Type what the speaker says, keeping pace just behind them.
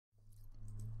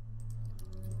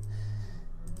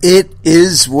It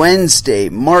is Wednesday,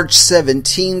 March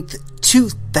 17th,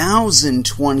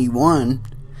 2021.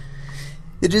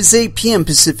 It is 8 p.m.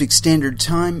 Pacific Standard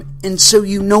Time, and so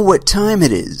you know what time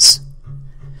it is.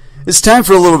 It's time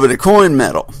for a little bit of coin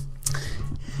metal.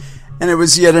 And it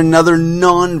was yet another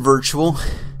non-virtual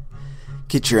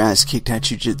Get Your Ass Kicked at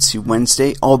Jiu-Jitsu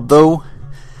Wednesday, although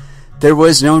there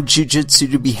was no Jiu-Jitsu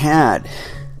to be had.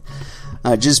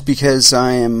 Just because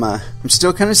I'm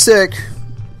still kind of sick.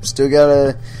 Still got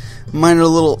a minor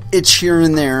little itch here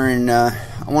and there, and I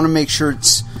want to make sure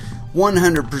it's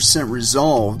 100%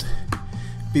 resolved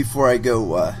before I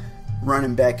go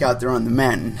running back out there on the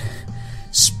mat and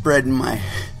spreading my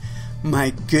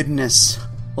goodness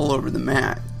all over the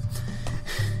mat.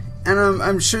 And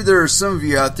I'm sure there are some of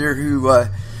you out there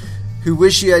who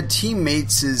wish you had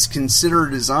teammates as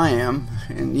considerate as I am,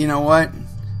 and you know what?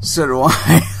 So do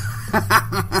I.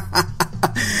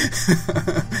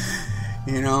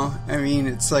 You know, I mean,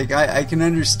 it's like, I can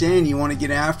understand you want to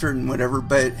get after it and whatever,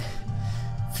 but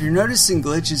if you're noticing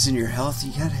glitches in your health,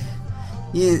 you gotta,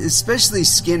 yeah, especially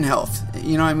skin health,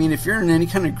 you know, I mean, if you're in any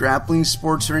kind of grappling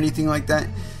sports or anything like that,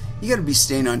 you gotta be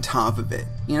staying on top of it.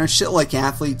 You know, shit like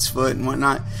athlete's foot and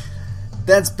whatnot,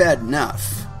 that's bad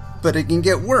enough, but it can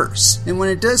get worse, and when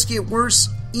it does get worse,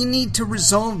 you need to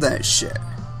resolve that shit,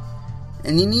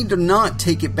 and you need to not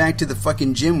take it back to the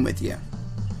fucking gym with you.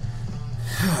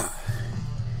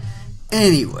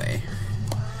 Anyway,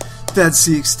 that's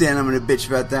the extent I'm going to bitch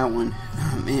about that one.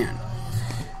 Oh, man.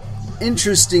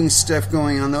 Interesting stuff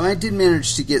going on, though. I did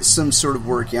manage to get some sort of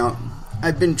workout.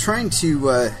 I've been trying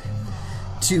to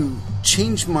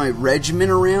change my regimen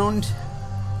around,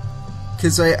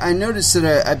 because I noticed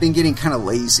that I've been getting kind of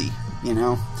lazy, you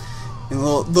know, and a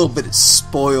little bit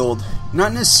spoiled.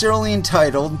 Not necessarily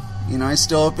entitled, you know, I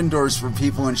still open doors for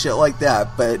people and shit like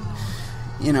that, but,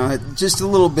 you know, just a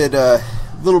little bit on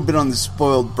the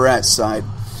spoiled brat side.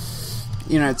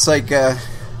 You know, it's like, I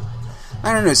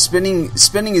don't know, spending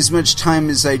as much time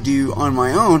as I do on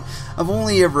my own, I've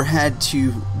only ever had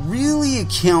to really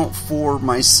account for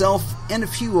myself and a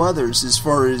few others as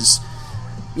far as,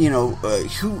 you know,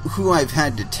 who I've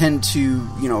had to tend to,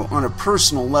 you know, on a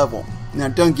personal level. Now,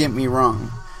 don't get me wrong.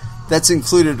 That's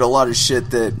included a lot of shit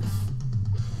that,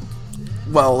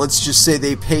 well, let's just say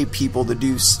they pay people to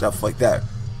do stuff like that.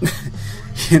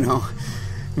 You know?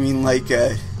 I mean, like,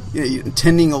 you know,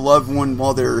 tending a loved one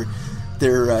while they're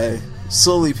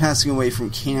slowly passing away from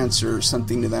cancer or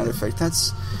something to that effect.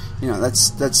 That's, you know,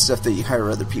 that's stuff that you hire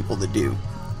other people to do.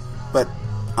 But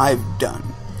I've done.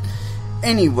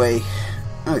 Anyway,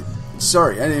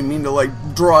 sorry, I didn't mean to, like,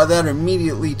 draw that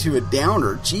immediately to a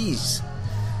downer. Jeez.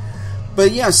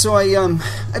 But yeah, so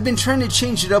I've been trying to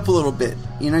change it up a little bit.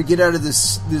 You know, get out of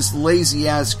this lazy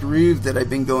ass groove that I've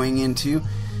been going into.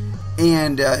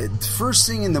 And first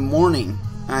thing in the morning,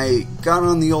 I got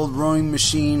on the old rowing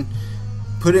machine,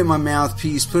 put in my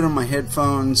mouthpiece, put on my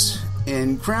headphones,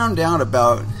 and ground out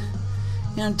about,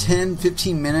 you know, 10,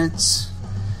 15 minutes.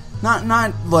 Not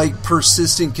like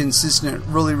persistent, consistent,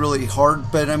 really, really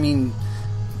hard, but I mean,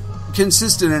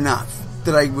 consistent enough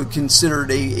that I would consider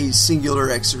it a singular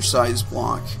exercise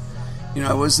block. You know,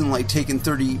 I wasn't like taking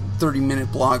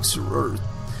 30-minute blocks or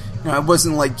you know, I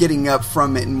wasn't like getting up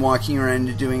from it and walking around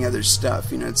and doing other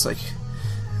stuff. You know, it's like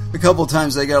a couple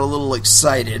times I got a little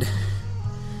excited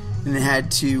and had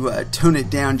to tone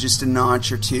it down just a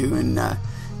notch or two and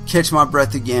catch my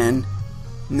breath again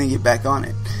and then get back on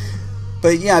it.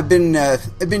 But yeah, I've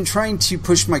been trying to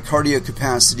push my cardio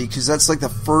capacity, because that's like the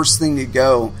first thing to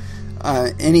go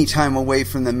any time away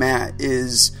from the mat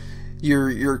is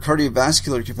your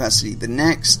cardiovascular capacity. The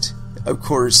next, of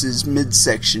course, is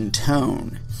midsection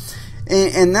tone.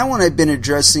 And that one I've been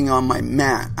addressing on my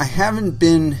mat. I haven't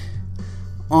been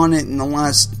on it in the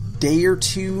last day or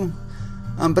two,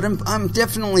 but I'm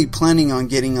definitely planning on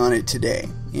getting on it today.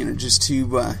 You know, just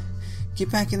to get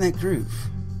back in that groove,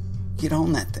 get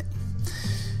on that thing.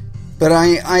 But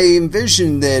I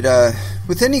envision that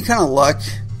with any kind of luck,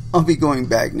 I'll be going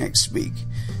back next week.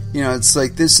 You know, it's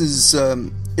like this is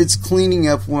it's cleaning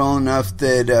up well enough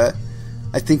that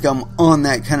I think I'm on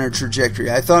that kind of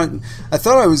trajectory. I thought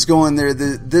I was going there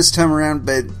this time around,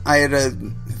 but I had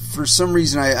for some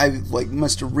reason I like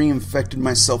must have reinfected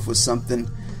myself with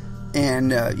something,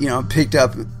 and you know, picked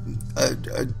up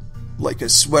like a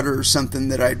sweater or something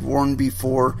that I'd worn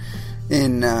before,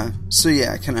 and so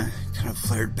yeah, I kind of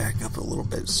flared back up a little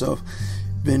bit. So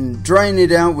been drying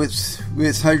it out with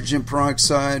hydrogen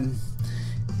peroxide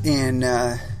and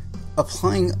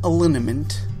applying a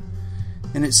liniment.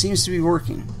 And it seems to be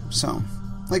working. So,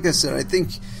 like I said, I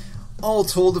think all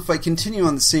told, if I continue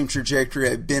on the same trajectory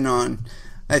I've been on,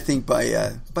 I think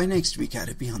by next week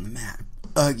I'd be on the mat.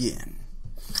 again.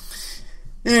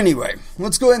 Anyway,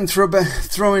 let's go ahead and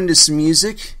throw into some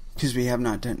music, because we have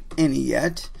not done any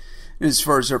yet. And as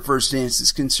far as our first dance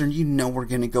is concerned, you know we're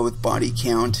going to go with Body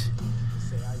Count.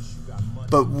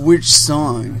 But which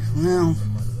song? Well,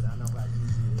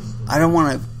 I don't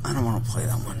want to play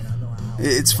that one.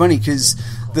 It's funny because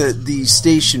the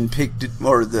station picked,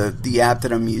 or the app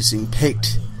that I'm using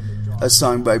picked a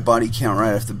song by Body Count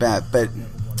right off the bat, but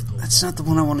that's not the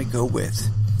one I want to go with.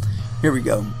 Here we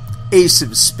go. Ace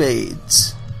of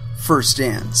Spades, First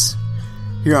Dance,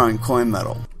 here on Coin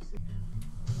Metal.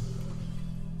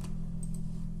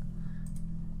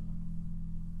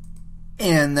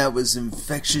 And that was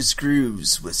Infectious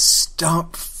Grooves with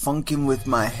Stop Funkin' With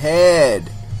My Head.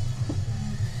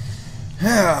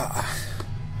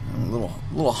 I'm a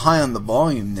little high on the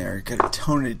volume there. Gotta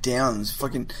tone it down. It's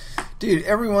fucking... Dude,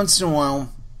 every once in a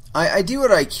while, I do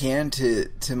what I can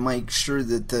to make sure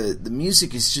that the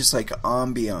music is just like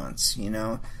ambiance, you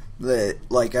know? That,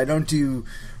 like, I don't do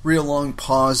real long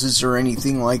pauses or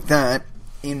anything like that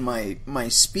in my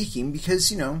speaking,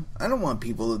 because, you know, I don't want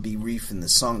people to be reefing the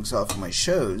songs off of my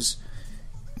shows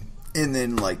and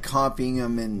then, like, copying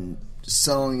them and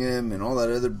selling them and all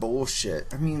that other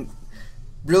bullshit. I mean,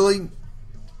 really,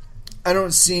 I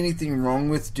don't see anything wrong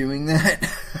with doing that.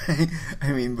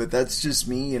 I mean, but that's just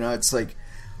me, you know. It's like,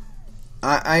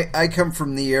 I come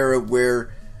from the era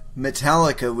where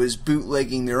Metallica was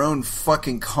bootlegging their own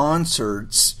fucking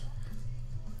concerts,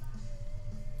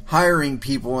 hiring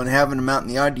people and having them out in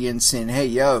the audience saying, hey,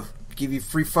 yo, give you a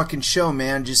free fucking show,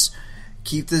 man. Just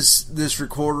keep this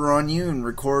recorder on you and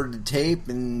record the tape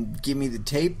and give me the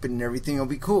tape and everything will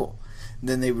be cool. And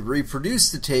then they would reproduce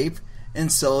the tape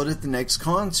and sell it at the next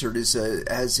concert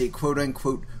as a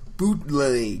quote-unquote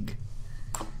bootleg.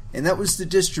 And that was the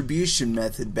distribution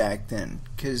method back then.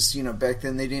 Because, you know, back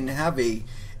then they didn't have a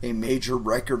major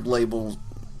record label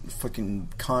fucking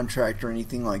contract or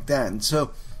anything like that. And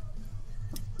so,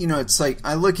 you know, it's like,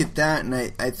 I look at that and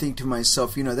I think to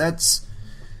myself, you know, that's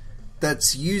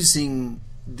using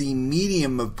the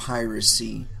medium of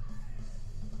piracy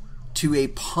to a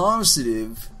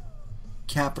positive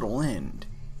capital end.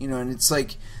 You know, and it's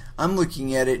like, I'm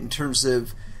looking at it in terms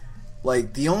of,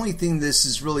 like, the only thing this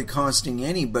is really costing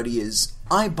anybody is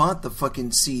I bought the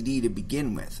fucking CD to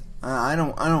begin with. I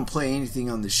don't play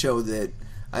anything on the show that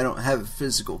I don't have a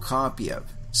physical copy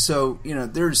of. So, you know,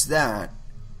 there's that.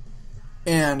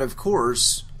 And, of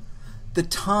course, the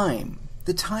time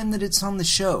that it's on the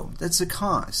show, that's a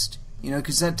cost. You know,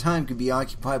 because that time could be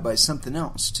occupied by something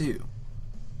else, too.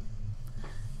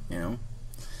 You know?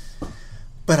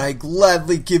 But I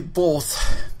gladly give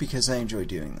both because I enjoy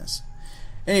doing this.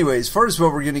 Anyway, as far as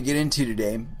what we're going to get into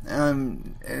today, I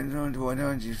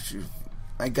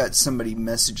got somebody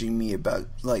messaging me about,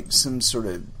 like, some sort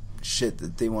of shit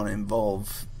that they want to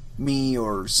involve me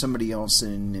or somebody else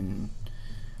in, and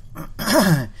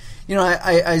you know,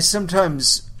 I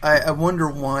sometimes I wonder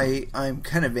why I'm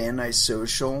kind of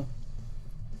antisocial,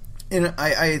 and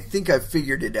I think I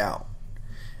figured it out.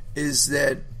 Is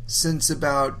that since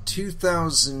about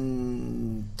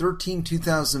 2013,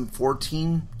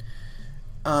 2014,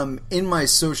 in my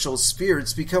social sphere,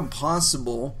 it's become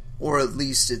possible, or at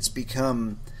least it's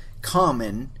become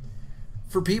common,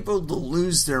 for people to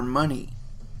lose their money.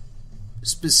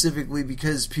 Specifically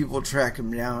because people track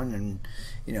them down and,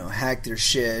 you know, hack their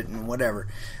shit and whatever.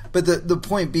 But the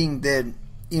point being that,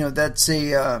 you know, that's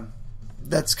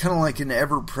kind of like an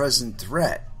ever-present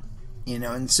threat. You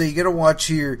know, and so you got to watch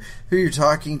who you're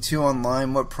talking to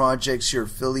online, what projects you're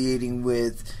affiliating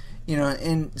with, you know,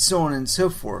 and so on and so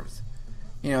forth.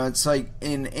 You know, it's like,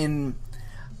 and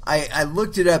I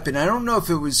looked it up, and I don't know if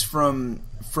it was from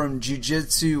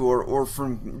jiu-jitsu or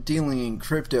from dealing in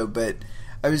crypto, but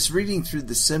I was reading through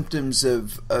the symptoms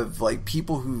of like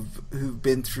people who've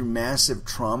been through massive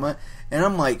trauma, and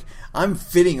I'm like, I'm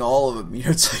fitting all of them. You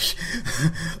know, it's like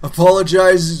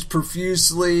apologizes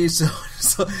profusely. So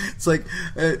it's like,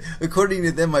 according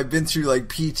to them, I've been through like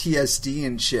PTSD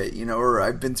and shit, you know, or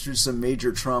I've been through some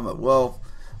major trauma. Well,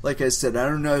 like I said, I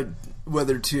don't know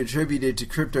whether to attribute it to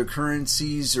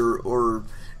cryptocurrencies or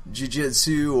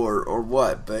jiu-jitsu or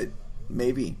what, but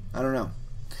maybe. I don't know.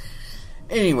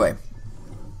 Anyway,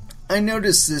 I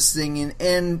noticed this thing,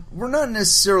 and we're not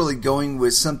necessarily going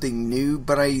with something new,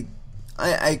 but I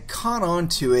caught on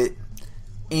to it,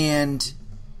 and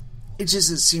it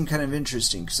seemed kind of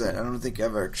interesting, because I don't think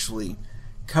I've actually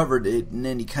covered it in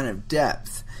any kind of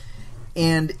depth.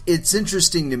 And it's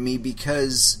interesting to me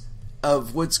because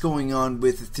of what's going on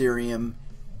with Ethereum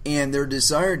and their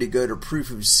desire to go to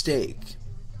proof of stake,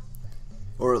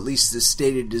 or at least the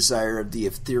stated desire of the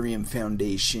Ethereum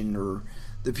Foundation or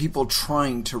the people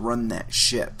trying to run that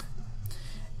ship.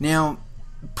 Now,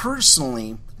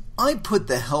 personally, I put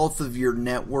the health of your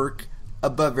network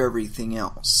above everything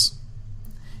else.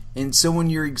 And so when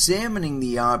you're examining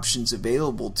the options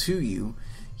available to you,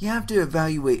 you have to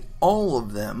evaluate all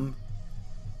of them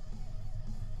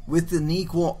with an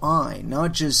equal eye,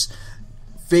 not just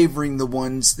favoring the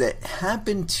ones that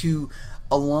happen to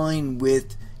align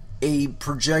with a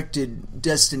projected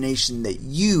destination that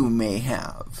you may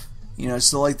have.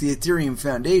 So like the Ethereum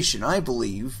Foundation, I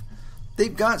believe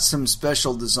they've got some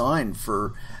special design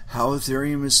for how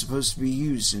Ethereum is supposed to be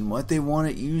used and what they want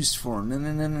it used for.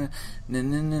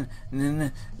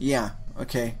 Yeah,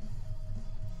 okay.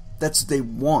 That's what they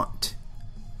want.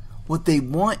 What they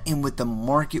want and what the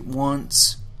market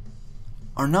wants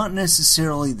are not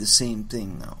necessarily the same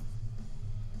thing, though.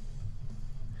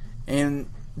 And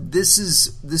this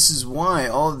is why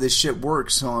all of this shit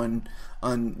works on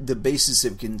the basis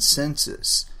of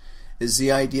consensus. Is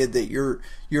the idea that you're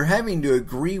having to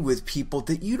agree with people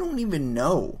that you don't even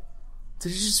know.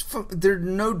 They're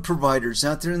node providers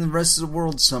out there in the rest of the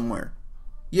world somewhere.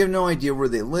 You have no idea where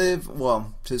they live.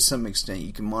 Well, to some extent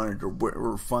you can monitor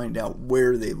or find out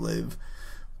where they live,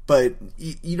 but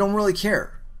you don't really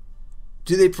care.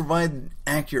 Do they provide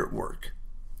accurate work?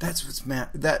 That's what's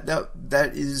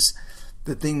that is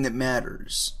the thing that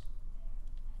matters.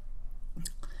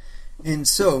 And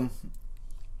so,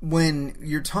 when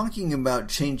you're talking about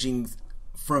changing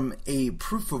from a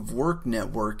proof of work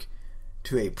network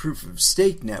to a proof of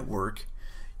stake network,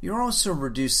 you're also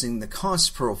reducing the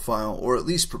cost profile, or at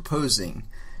least proposing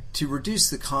to reduce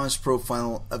the cost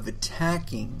profile of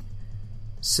attacking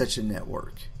such a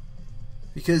network.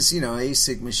 Because,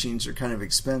 ASIC machines are kind of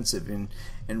expensive, and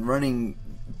running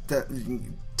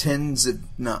tens, if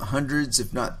not hundreds,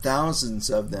 if not thousands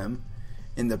of them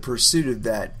in the pursuit of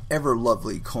that ever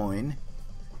lovely coin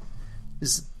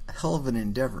is a hell of an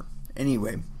endeavor.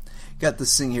 Anyway, got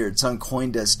this thing here. It's on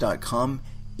Coindesk.com.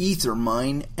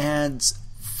 Ethermine adds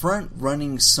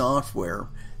front-running software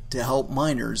to help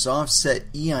miners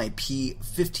offset EIP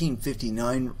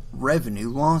 1559 revenue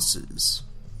losses.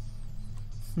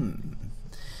 And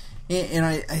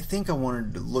I think I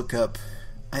wanted to look up,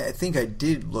 I think I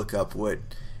did look up what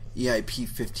EIP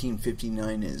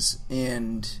 1559 is,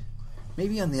 and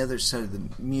maybe on the other side of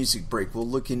the music break we'll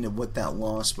look into what that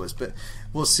loss was, but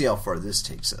we'll see how far this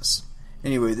takes us.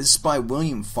 Anyway, this is by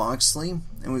William Foxley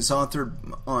and was authored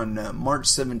on March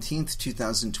 17th,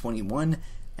 2021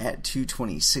 at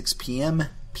 2:26 p.m.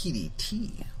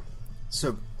 PDT.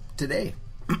 So, today.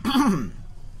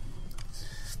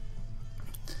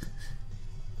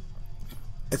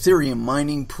 Ethereum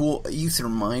mining pool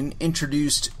Ethermine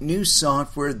introduced new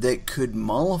software that could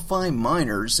mollify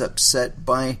miners upset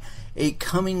by a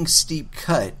coming steep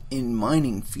cut in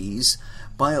mining fees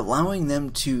by allowing them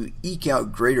to eke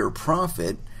out greater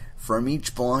profit from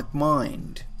each block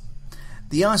mined.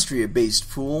 The Austria-based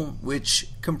pool, which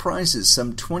comprises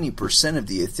some 20% of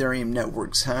the Ethereum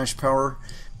network's hash power,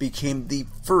 became the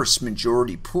first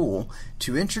majority pool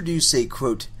to introduce a,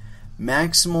 quote,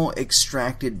 maximal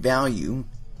extracted value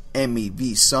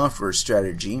MEV software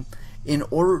strategy in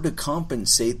order to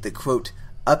compensate the, quote,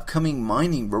 upcoming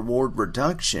mining reward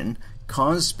reduction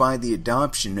caused by the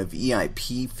adoption of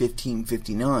EIP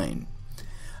 1559.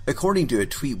 According to a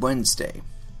tweet Wednesday,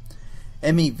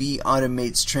 MEV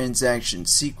automates transaction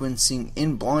sequencing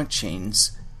in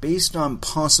blockchains based on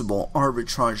possible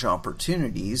arbitrage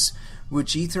opportunities,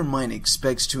 which Ethermine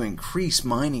expects to increase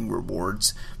mining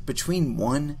rewards between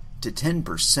 1 to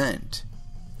 10%.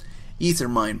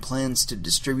 Ethermine plans to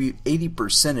distribute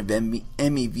 80% of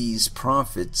MEV's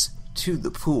profits to the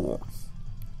pool.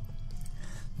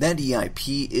 That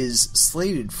EIP is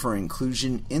slated for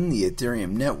inclusion in the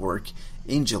Ethereum network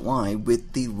in July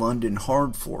with the London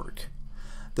hard fork.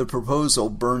 The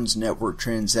proposal burns network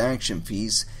transaction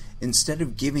fees instead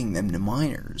of giving them to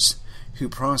miners who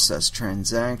process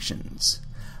transactions.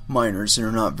 Miners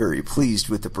are not very pleased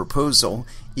with the proposal,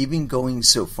 even going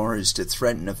so far as to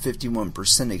threaten a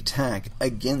 51% attack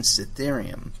against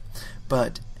Ethereum,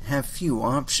 but have few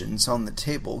options on the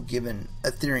table given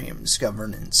Ethereum's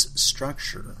governance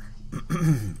structure.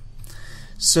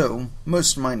 So,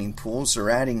 most mining pools are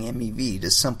adding MEV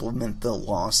to supplement the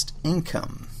lost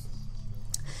income.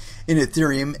 In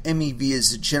Ethereum, MEV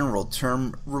is a general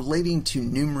term relating to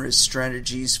numerous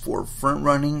strategies for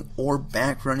front-running or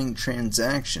back-running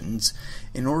transactions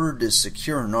in order to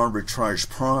secure an arbitrage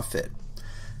profit.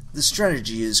 The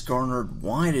strategy has garnered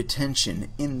wide attention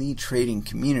in the trading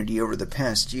community over the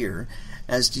past year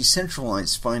as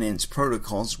decentralized finance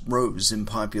protocols rose in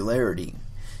popularity.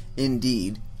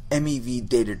 Indeed, MEV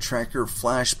data tracker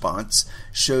Flashbots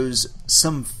shows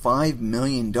some $5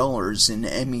 million in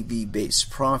MEV-based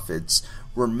profits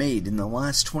were made in the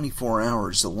last 24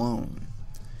 hours alone.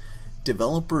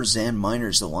 Developers and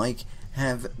miners alike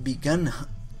have begun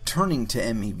turning to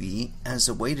MEV as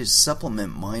a way to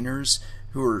supplement miners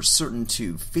who are certain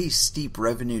to face steep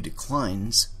revenue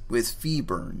declines with fee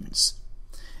burns.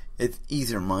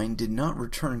 Ethermine did not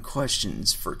return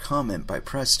questions for comment by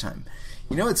press time.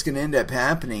 You know what's going to end up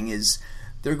happening is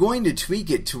they're going to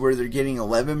tweak it to where they're getting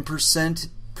 11%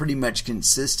 pretty much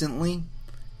consistently,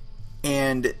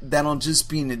 and that'll just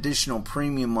be an additional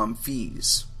premium on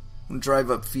fees. It'll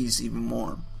drive up fees even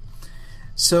more.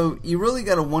 So you really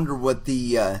got to wonder what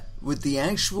the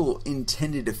actual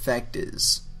intended effect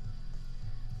is,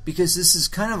 because this is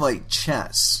kind of like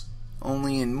chess,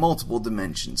 only in multiple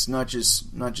dimensions, not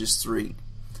just 3,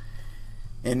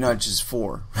 and not just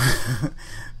 4,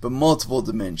 but multiple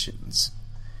dimensions.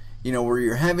 You know, where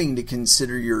you're having to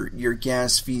consider your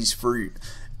gas fees for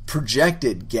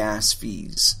projected gas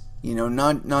fees. You know,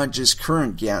 not just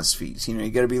current gas fees. You know, you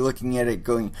got to be looking at it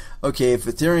going, okay, if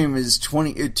Ethereum is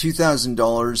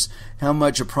 $2,000, how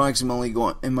much approximately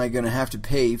am I going to have to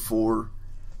pay for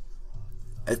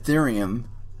Ethereum,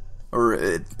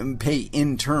 or pay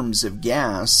in terms of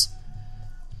gas,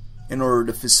 in order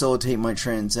to facilitate my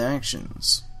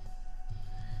transactions?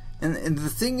 And the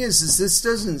thing is this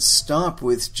doesn't stop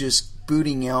with just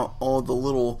booting out all the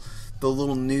little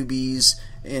newbies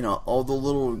and all the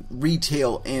little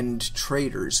retail end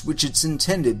traders, which it's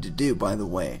intended to do, by the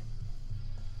way.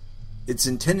 It's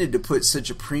intended to put such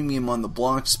a premium on the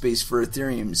block space for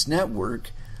Ethereum's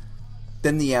network,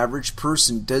 then the average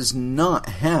person does not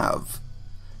have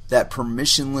that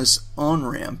permissionless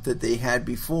on-ramp that they had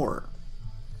before.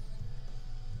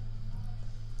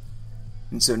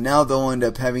 And so now they'll end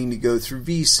up having to go through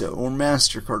Visa or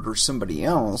MasterCard or somebody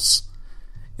else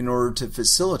in order to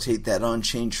facilitate that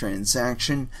on-chain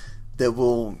transaction that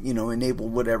will, you know, enable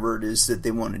whatever it is that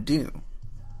they want to do.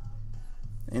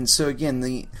 And so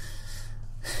again,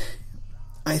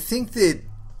 I think that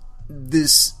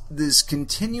this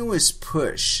continuous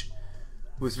push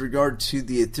with regard to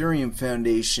the Ethereum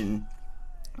Foundation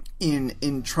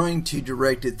in trying to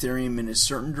direct Ethereum in a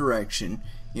certain direction,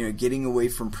 you know, getting away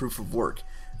from proof of work.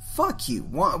 Fuck you.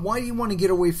 Why do you want to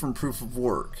get away from proof of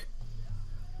work?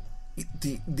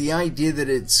 The idea that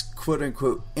it's quote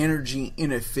unquote energy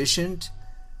inefficient,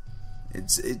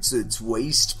 it's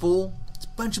wasteful, it's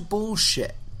a bunch of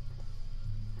bullshit.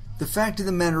 The fact of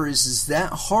the matter is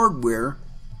that hardware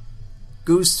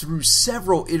goes through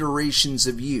several iterations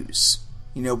of use.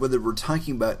 You know, whether we're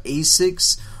talking about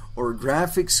ASICs or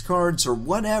graphics cards or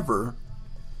whatever,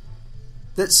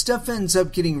 that stuff ends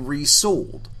up getting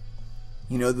resold.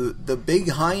 You know, the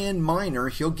big high-end miner,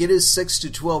 he'll get his 6 to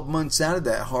 12 months out of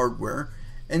that hardware,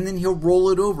 and then he'll roll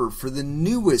it over for the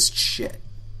newest shit.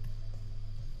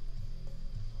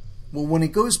 Well, when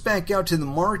it goes back out to the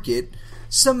market,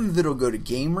 some of it will go to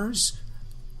gamers,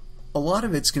 a lot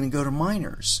of it's going to go to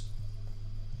miners.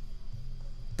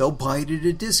 They'll buy it at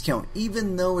a discount,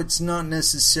 even though it's not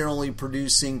necessarily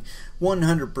producing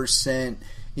 100%.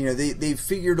 You know, they've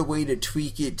figured a way to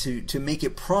tweak it to make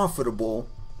it profitable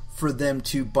for them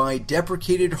to buy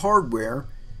deprecated hardware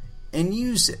and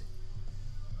use it.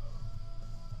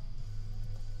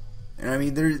 And I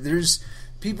mean, there's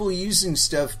people using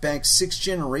stuff back 6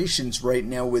 generations right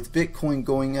now with Bitcoin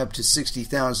going up to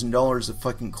 $60,000 a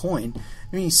fucking coin.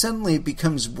 I mean, suddenly it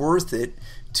becomes worth it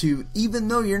to, even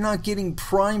though you're not getting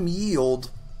prime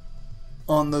yield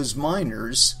on those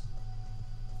miners,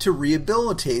 to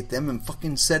rehabilitate them and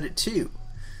fucking set it too.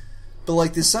 But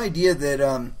like this idea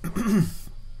that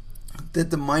that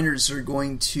the miners are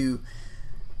going to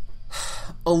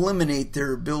eliminate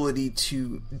their ability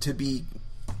to be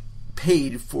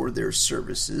paid for their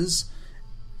services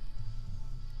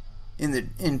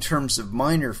in terms of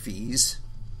miner fees,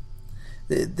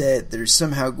 that they're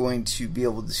somehow going to be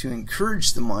able to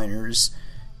encourage the miners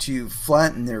to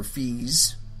flatten their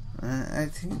fees. I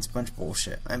think it's a bunch of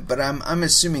bullshit. But I'm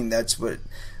assuming that's what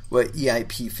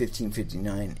EIP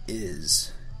 1559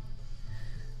 is.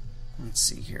 Let's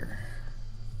see here.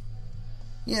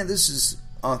 Yeah, this is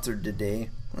authored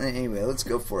today. Anyway, let's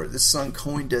go for it. This is on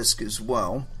CoinDesk as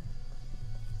well.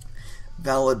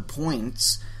 Valid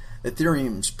points.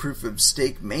 Ethereum's proof of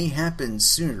stake may happen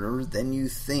sooner than you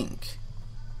think.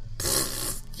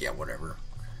 Yeah, whatever.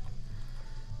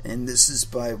 And this is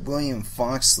by William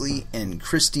Foxley and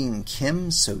Christine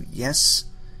Kim. So yes,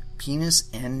 penis,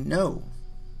 and no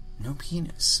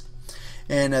penis.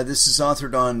 And this is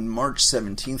authored on March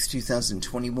 17th,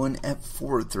 2021 at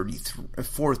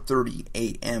 4:30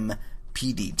 a.m.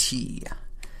 PDT.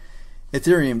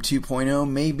 Ethereum 2.0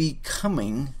 may be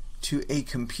coming to a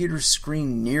computer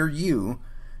screen near you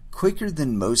quicker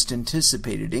than most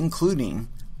anticipated, including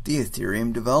the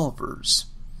Ethereum developers.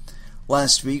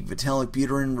 Last week, Vitalik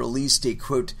Buterin released a,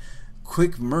 quote,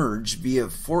 quick merge via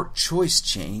fork choice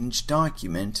change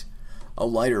document, a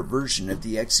lighter version of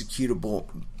the executable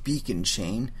beacon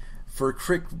chain for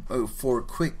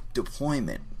quick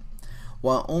deployment.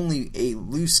 While only a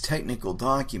loose technical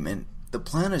document, the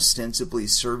plan ostensibly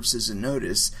serves as a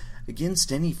notice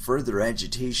against any further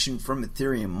agitation from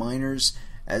Ethereum miners,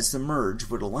 as the merge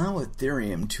would allow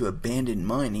Ethereum to abandon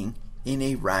mining in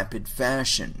a rapid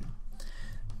fashion.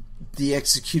 The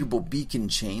executable beacon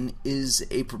chain is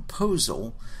a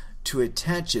proposal to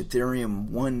attach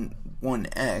Ethereum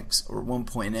 1.x, or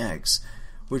 1.x,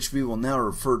 which we will now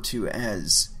refer to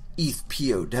as ETH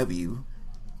POW,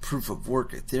 Proof of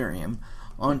Work Ethereum,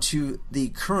 onto the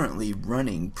currently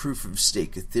running Proof of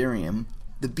Stake Ethereum,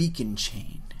 the beacon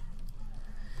chain.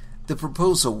 The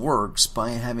proposal works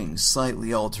by having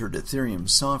slightly altered Ethereum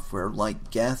software like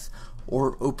Geth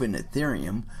or Open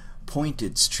Ethereum point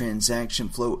its transaction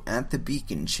flow at the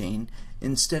beacon chain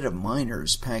instead of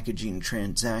miners packaging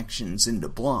transactions into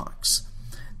blocks.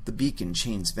 The beacon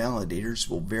chain's validators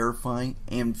will verify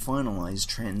and finalize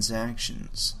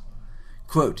transactions.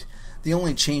 Quote, the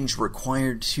only change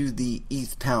required to the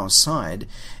ETH-POW side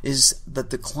is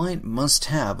that the client must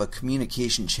have a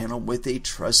communication channel with a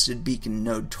trusted beacon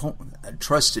node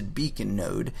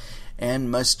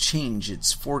and must change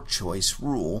its fork choice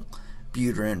rule,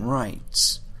 Buterin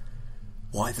writes.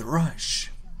 Why the rush?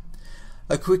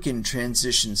 A quickened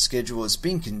transition schedule is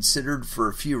being considered for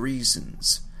a few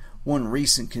reasons. One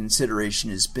recent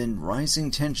consideration has been rising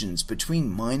tensions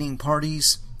between mining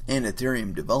parties and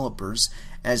Ethereum developers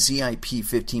as EIP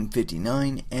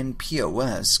 1559 and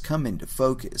POS come into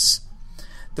focus.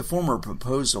 The former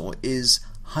proposal is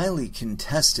highly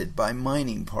contested by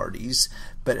mining parties,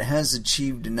 but has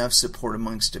achieved enough support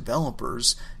amongst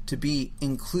developers to be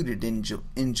included in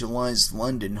July's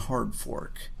London hard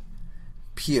fork.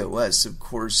 POS, of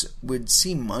course, would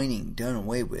see mining done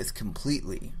away with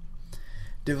completely.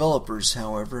 Developers,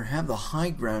 however, have the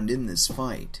high ground in this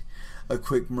fight. A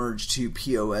quick merge to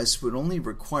POS would only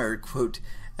require, quote,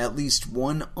 at least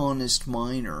one honest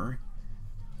miner.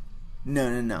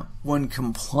 One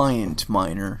compliant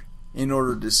miner in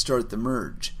order to start the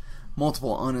merge.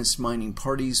 Multiple honest mining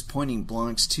parties pointing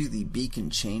blocks to the beacon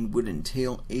chain would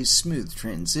entail a smooth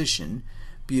transition,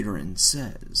 Buterin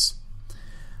says.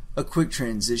 A quick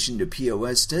transition to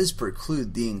POS does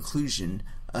preclude the inclusion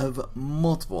of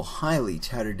multiple highly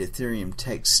touted Ethereum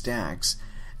tech stacks,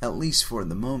 at least for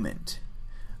the moment.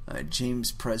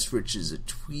 James Pressrich is a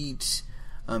tweet.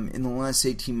 In the last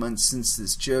 18 months since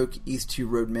this joke, ETH2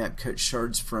 roadmap cut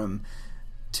shards from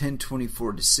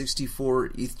 1024 to 64,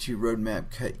 ETH2 roadmap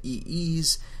cut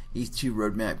EEs, ETH2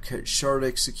 roadmap cut shard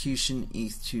execution,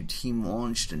 ETH2 team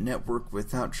launched a network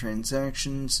without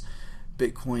transactions,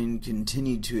 Bitcoin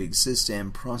continued to exist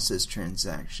and process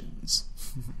transactions.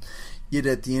 Yet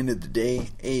at the end of the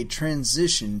day, a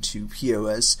transition to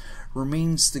POS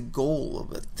remains the goal of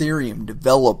Ethereum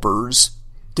developers,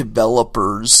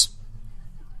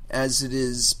 as it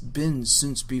has been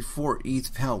since before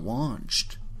ETH-POW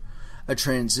launched. A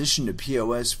transition to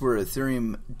POS where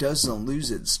Ethereum doesn't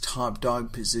lose its top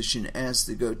dog position as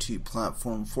the go-to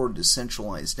platform for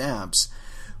decentralized apps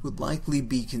would likely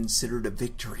be considered a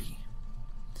victory.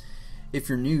 If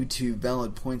you're new to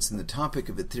valid points in the topic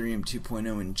of Ethereum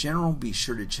 2.0 in general, be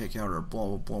sure to check out our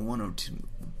blah blah blah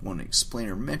 102.1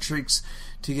 explainer metrics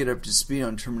to get up to speed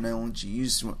on terminology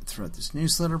used throughout this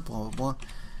newsletter, blah blah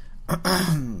blah.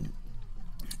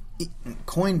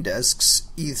 CoinDesk's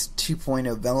ETH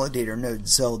 2.0 validator node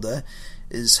Zelda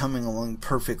is humming along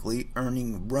perfectly,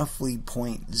 earning roughly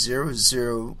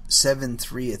 0.0073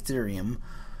 Ethereum,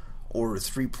 or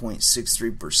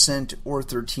 3.63%, or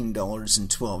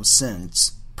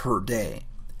 $13.12 per day.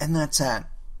 And that's at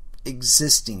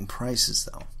existing prices,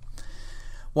 though.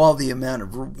 While the amount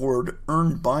of reward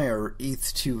earned by our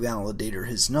ETH2 validator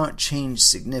has not changed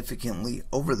significantly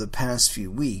over the past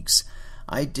few weeks,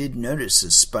 I did notice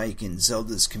a spike in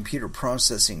Zelda's computer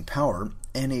processing power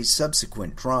and a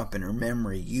subsequent drop in her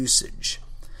memory usage.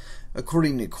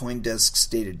 According to CoinDesk's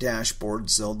data dashboard,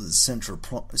 Zelda's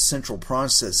central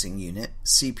processing unit,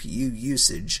 CPU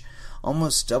usage,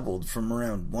 almost doubled from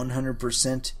around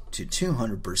 100% to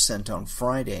 200% on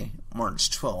Friday,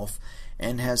 March 12th,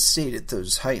 and has stayed at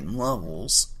those heightened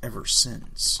levels ever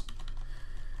since.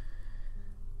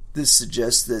 This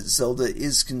suggests that Zelda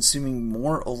is consuming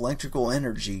more electrical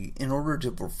energy in order to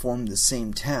perform the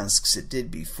same tasks it did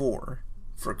before.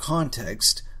 For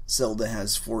context, Zelda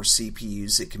has 4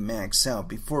 CPUs it can max out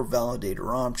before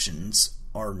validator options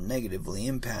are negatively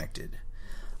impacted.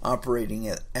 Operating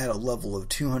at a level of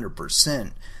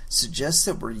 200% suggests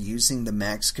that we're using the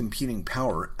max computing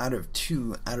power of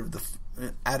 2 out of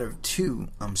 4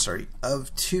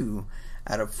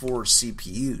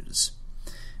 CPUs.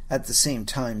 At the same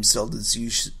time, Zelda's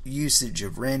usage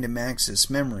of random access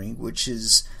memory, which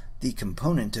is the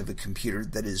component of a computer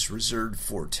that is reserved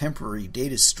for temporary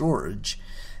data storage,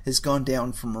 has gone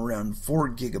down from around 4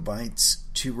 gigabytes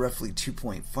to roughly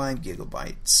 2.5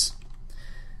 gigabytes.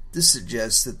 This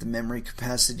suggests that the memory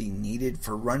capacity needed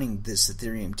for running this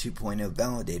Ethereum 2.0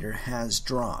 validator has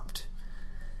dropped.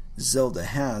 Zelda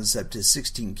has up to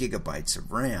 16 gigabytes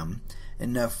of RAM,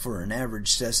 enough for an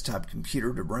average desktop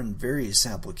computer to run various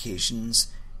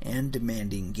applications and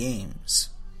demanding games.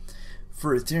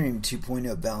 For Ethereum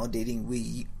 2.0 validating,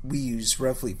 we use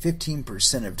roughly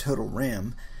 15% of total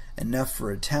RAM, enough for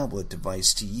a tablet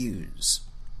device to use.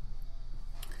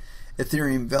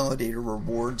 Ethereum validator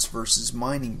rewards versus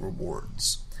mining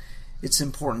rewards. It's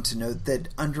important to note that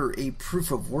under a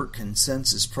proof-of-work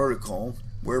consensus protocol,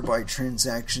 whereby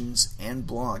transactions and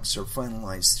blocks are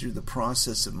finalized through the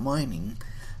process of mining,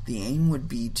 the aim would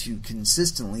be to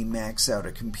consistently max out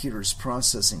a computer's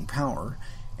processing power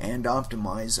and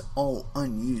optimize all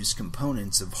unused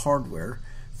components of hardware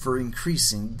for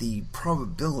increasing the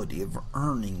probability of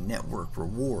earning network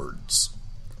rewards.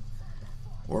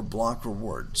 Or block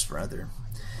rewards, rather.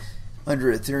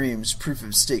 Under Ethereum's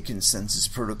proof-of-stake consensus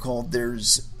protocol,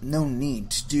 there's no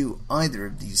need to do either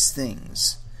of these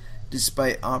things.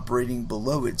 Despite operating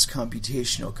below its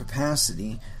computational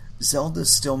capacity, Zelda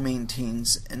still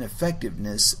maintains an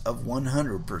effectiveness of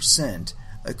 100%,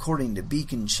 according to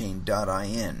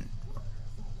beaconchain.in,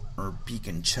 or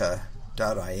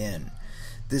beaconcha.in.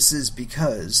 This is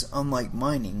because, unlike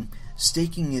mining,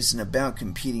 staking isn't about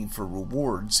competing for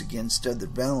rewards against other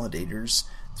validators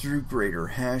through greater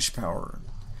hash power.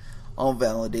 All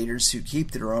validators who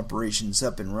keep their operations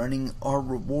up and running are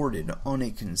rewarded on a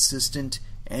consistent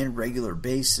and regular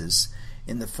basis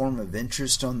in the form of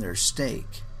interest on their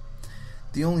stake.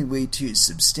 The only way to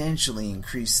substantially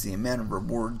increase the amount of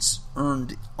rewards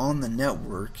earned on the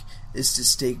network is to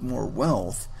stake more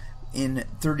wealth in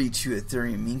 32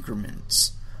 Ethereum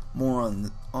increments. More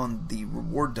on the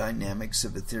reward dynamics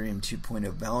of Ethereum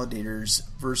 2.0 validators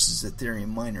versus Ethereum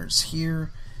miners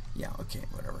here. Yeah, okay,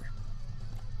 whatever.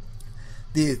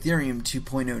 The Ethereum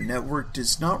 2.0 network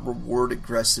does not reward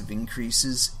aggressive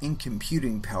increases in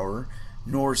computing power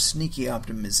nor sneaky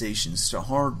optimizations to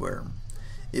hardware.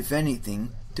 If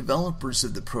anything, developers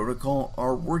of the protocol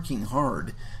are working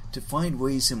hard to find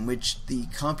ways in which the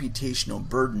computational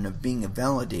burden of being a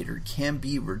validator can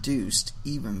be reduced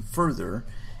even further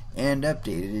and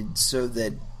updated so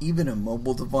that even a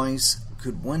mobile device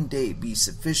could one day be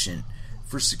sufficient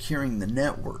for securing the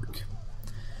network.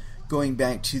 Going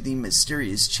back to the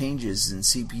mysterious changes in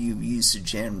CPU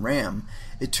usage and RAM,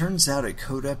 it turns out a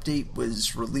code update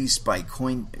was released by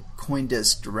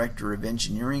CoinDesk Director of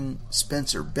Engineering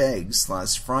Spencer Beggs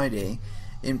last Friday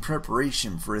in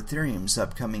preparation for Ethereum's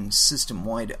upcoming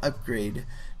system-wide upgrade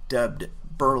dubbed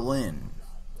Berlin.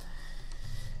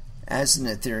 As an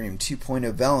Ethereum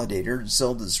 2.0 validator,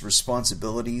 Zelda's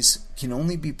responsibilities can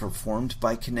only be performed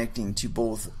by connecting to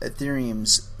both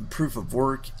Ethereum's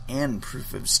proof-of-work and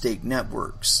proof-of-stake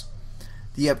networks.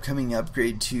 The upcoming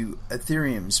upgrade to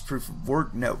Ethereum's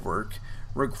proof-of-work network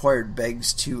required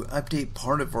Beggs to update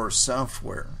part of our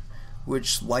software,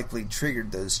 which likely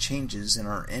triggered those changes in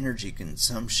our energy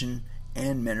consumption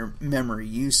and memory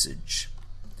usage.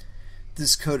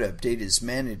 This code update is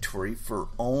mandatory for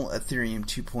all Ethereum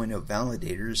 2.0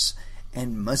 validators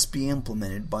and must be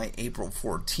implemented by April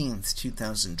 14th,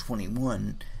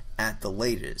 2021 at the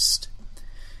latest.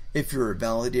 If you're a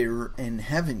validator and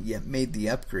haven't yet made the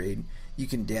upgrade, you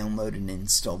can download and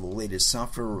install the latest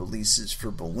software releases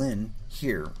for Berlin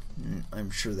here. I'm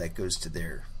sure that goes to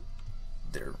their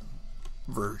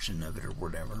version of it or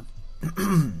whatever.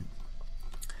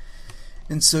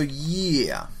 And so,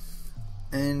 yeah.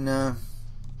 And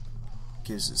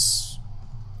gives us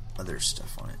other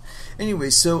stuff on it. Anyway,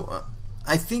 so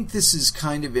I think this is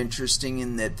kind of interesting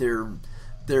in that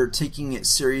they're taking it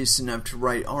serious enough to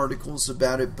write articles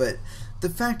about it, but the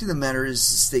fact of the matter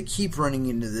is they keep running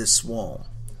into this wall.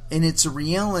 And it's a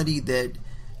reality that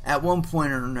at one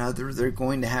point or another they're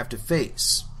going to have to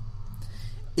face.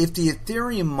 If the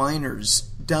Ethereum miners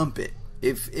dump it,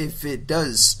 if it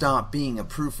does stop being a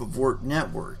proof-of-work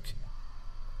network,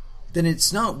 then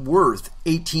it's not worth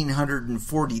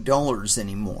 $1,840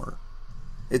 anymore.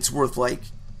 It's worth like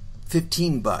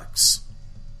 $15.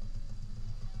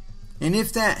 And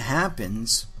if that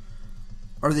happens,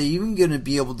 are they even going to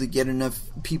be able to get enough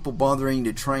people bothering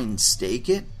to try and stake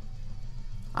it?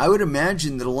 I would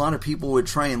imagine that a lot of people would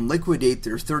try and liquidate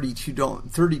their 32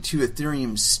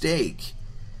 Ethereum stake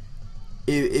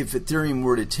if Ethereum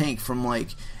were to tank from like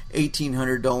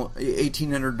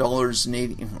 $1,800 and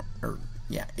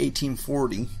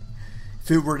 1840.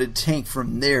 If it were to tank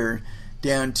from there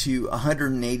down to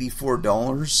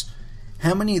 $184,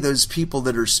 how many of those people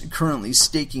that are currently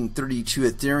staking 32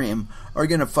 Ethereum are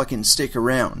going to fucking stick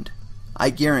around? I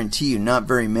guarantee you, not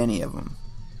very many of them.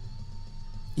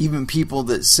 Even people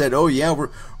that said, "Oh yeah,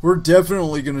 we're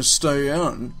definitely going to stay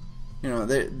on,"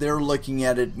 they're looking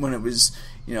at it when it was,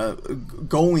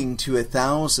 going to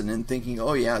 1,000 and thinking,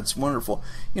 "Oh yeah, it's wonderful."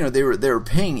 They were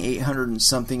paying 800 and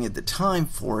something at the time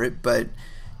for it, but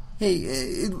hey,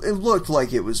 it looked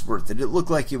like it was worth it. It looked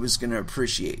like it was going to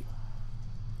appreciate.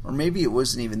 Or maybe it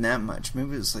wasn't even that much.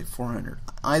 Maybe it was like 400.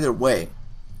 Either way,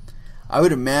 I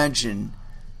would imagine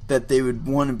that they would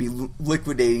want to be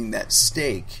liquidating that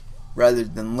stake rather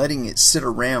than letting it sit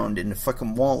around in a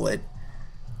fucking wallet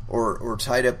or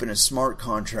tied up in a smart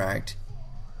contract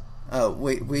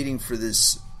waiting for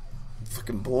this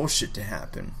fucking bullshit to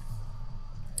happen.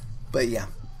 But yeah,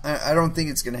 I don't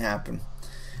think it's going to happen.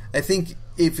 I think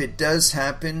if it does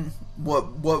happen,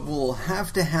 what will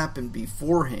have to happen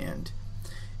beforehand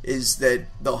is that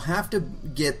they'll have to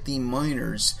get the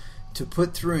miners to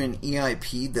put through an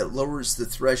EIP that lowers the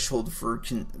threshold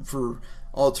for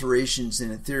alterations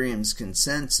in Ethereum's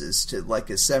consensus to like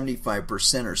a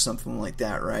 75% or something like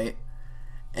that, right?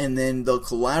 And then they'll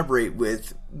collaborate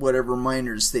with whatever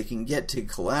miners they can get to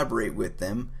collaborate with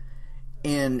them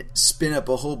and spin up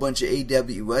a whole bunch of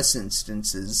AWS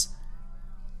instances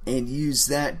and use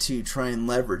that to try and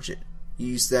leverage it.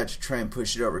 Use that to try and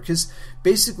push it over. Because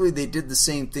basically they did the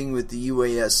same thing with the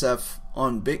UASF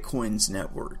on Bitcoin's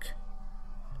network,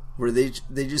 where they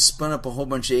just spun up a whole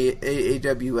bunch of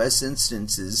AWS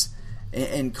instances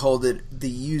and called it the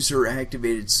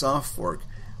user-activated soft fork,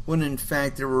 when in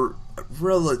fact there were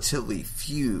relatively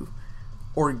few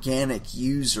organic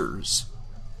users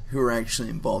who were actually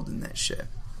involved in that shit.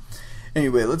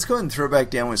 Anyway, let's go ahead and throw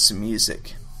back down with some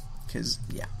music, because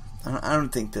yeah, I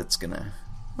don't think that's gonna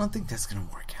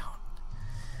work out.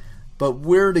 But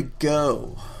where to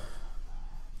go?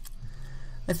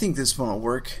 I think this one will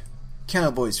work.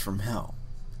 Cowboys from Hell,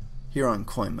 here on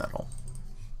Coin Metal.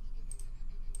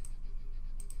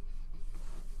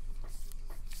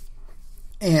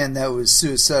 And that was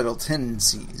Suicidal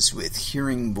Tendencies with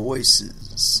Hearing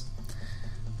Voices.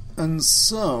 And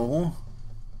so,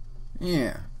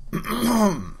 yeah.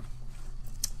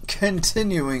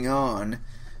 Continuing on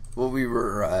what we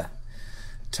were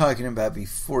talking about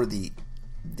before the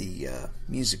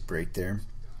music break there,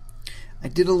 I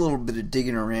did a little bit of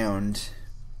digging around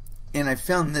and I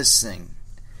found this thing.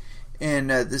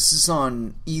 And this is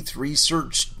on ETH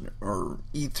Research or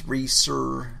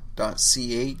ethreser.ch.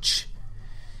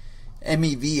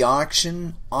 MEV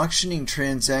auction, auctioning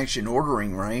transaction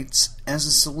ordering rights as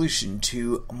a solution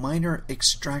to miner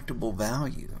extractable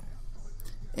value.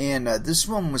 And this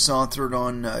one was authored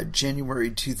on January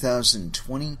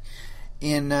 2020.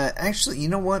 And actually, you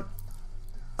know what?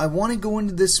 I want to go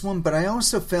into this one, but I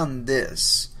also found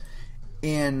this.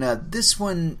 And this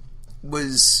one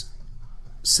was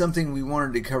something we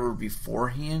wanted to cover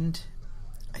beforehand,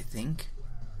 I think.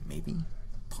 Maybe.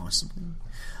 Possibly.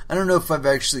 I don't know if I've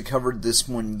actually covered this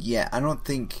one yet. I don't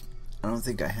think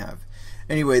I have.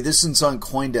 Anyway, this one's on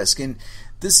CoinDesk, and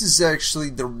this is actually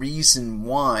the reason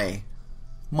why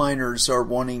miners are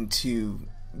wanting to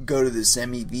go to this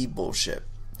MEV bullshit.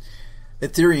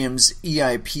 Ethereum's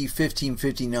EIP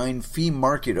 1559 fee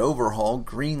market overhaul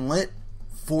greenlit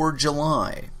for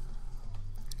July.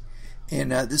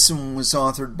 And this one was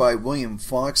authored by William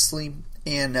Foxley,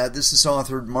 and this is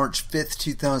authored March 5th,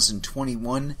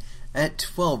 2021 at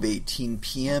 12:18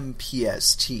 p.m.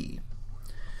 PST.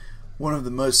 One of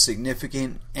the most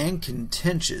significant and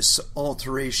contentious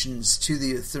alterations to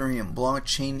the Ethereum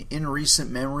blockchain in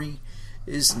recent memory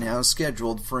is now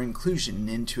scheduled for inclusion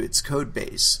into its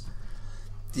codebase.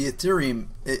 The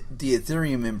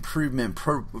Ethereum Improvement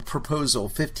Proposal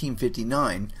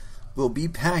 1559 will be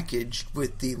packaged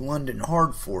with the London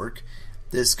hard fork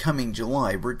this coming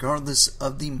July, regardless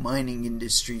of the mining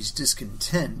industry's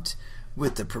discontent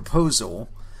with the proposal,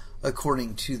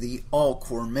 according to the All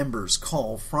Core members'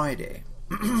 call Friday.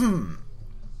 Let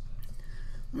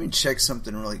me check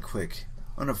something really quick.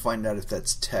 I want to find out if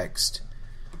that's text.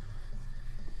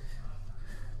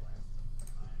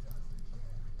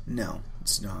 No,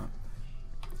 it's not.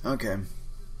 Okay.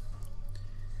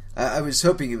 I was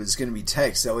hoping it was going to be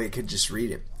text, that way I could just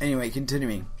read it. Anyway,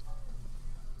 continuing.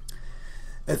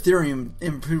 Ethereum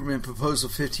improvement proposal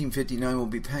 1559 will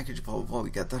be packaged, blah, blah, blah.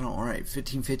 We got that all right.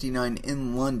 1559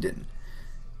 in London.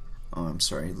 Oh, I'm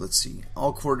sorry. Let's see.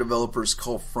 All core developers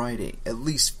call Friday. At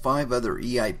least 5 other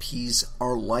EIPs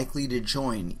are likely to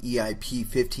join EIP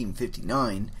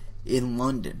 1559 in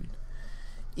London.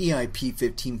 EIP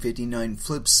 1559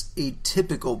 flips a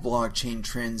typical blockchain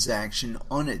transaction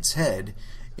on its head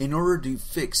in order to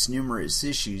fix numerous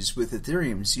issues with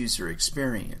Ethereum's user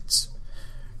experience.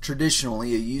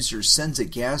 Traditionally, a user sends a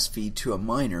gas fee to a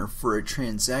miner for a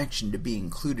transaction to be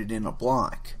included in a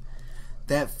block.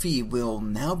 That fee will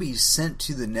now be sent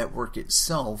to the network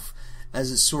itself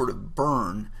as a sort of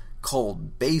burn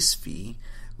called base fee,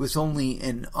 with only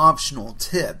an optional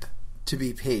tip to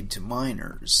be paid to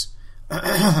miners.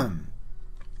 The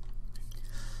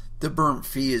burnt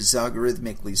fee is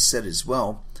algorithmically set as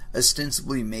well,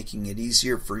 ostensibly making it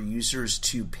easier for users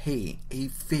to pay a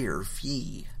fair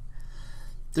fee.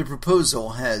 The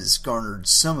proposal has garnered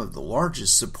some of the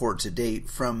largest support to date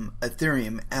from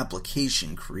Ethereum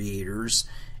application creators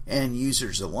and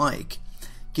users alike,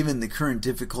 given the current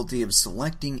difficulty of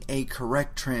selecting a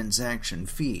correct transaction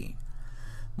fee.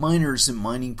 Miners and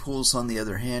mining pools, on the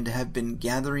other hand, have been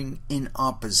gathering in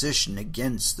opposition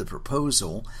against the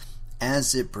proposal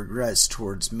as it progressed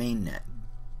towards mainnet.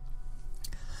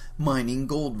 Mining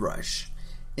gold rush.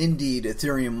 Indeed,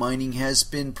 Ethereum mining has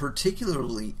been a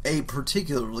particularly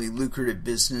lucrative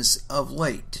business of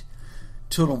late.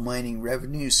 Total mining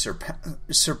revenue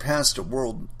surpassed a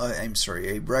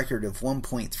record of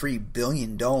 $1.3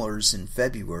 billion in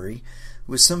February,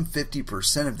 with some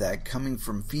 50% of that coming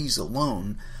from fees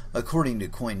alone, according to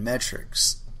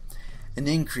Coinmetrics. An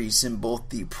increase in both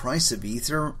the price of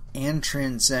Ether and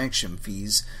transaction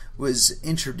fees has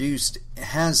introduced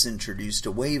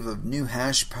a wave of new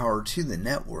hash power to the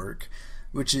network,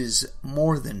 which is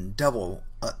more than double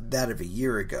that of a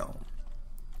year ago.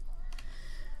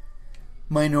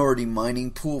 Minority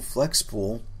mining pool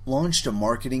FlexPool launched a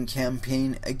marketing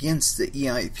campaign against the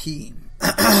EIP.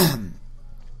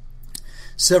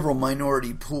 Several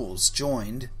minority pools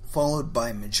joined, followed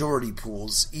by majority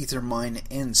pools Ethermine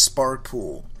and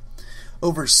SparkPool.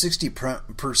 Over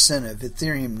 60% of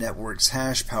Ethereum network's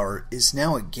hash power is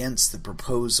now against the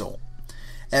proposal.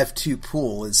 F2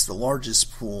 Pool is the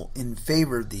largest pool in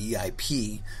favor of the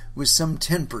EIP, with some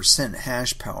 10%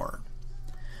 hash power.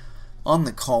 On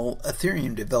the call,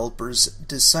 Ethereum developers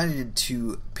decided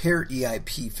to pair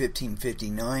EIP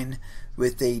 1559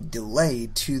 with a delay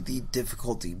to the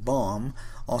difficulty bomb,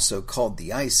 also called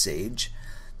the Ice Age.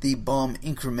 The bomb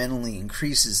incrementally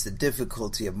increases the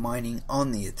difficulty of mining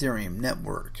on the Ethereum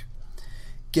network.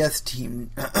 Geth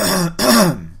team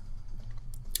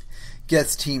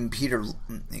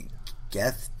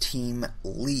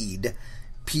lead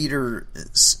Peter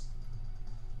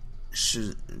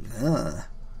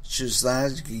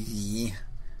Szlazgi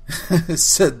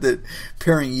said that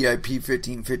pairing EIP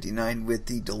 1559 with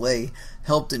the delay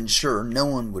helped ensure no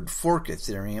one would fork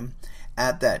Ethereum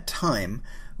at that time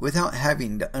without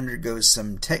having to undergo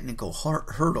some technical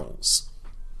hurdles.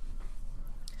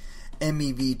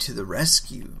 MEV to the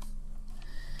rescue.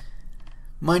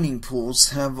 Mining pools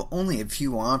have only a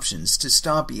few options to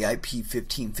stop EIP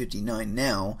 1559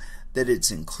 now that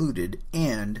it's included,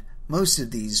 and most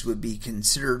of these would be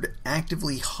considered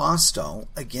actively hostile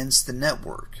against the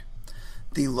network.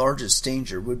 The largest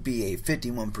danger would be a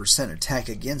 51% attack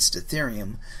against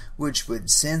Ethereum, which would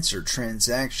censor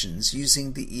transactions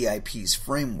using the EIP's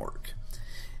framework.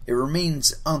 It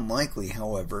remains unlikely,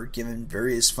 however, given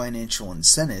various financial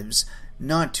incentives,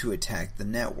 not to attack the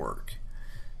network.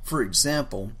 For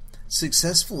example,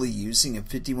 successfully using a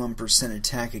 51%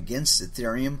 attack against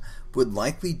Ethereum would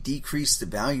likely decrease the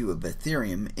value of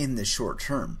Ethereum in the short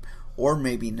term, or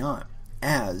maybe not,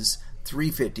 as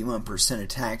 351%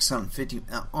 attacks on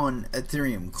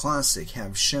Ethereum Classic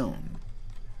have shown.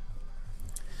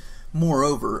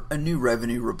 Moreover, a new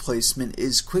revenue replacement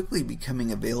is quickly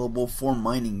becoming available for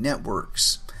mining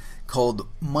networks, called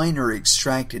miner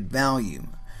extracted value.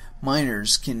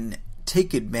 Miners can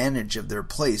take advantage of their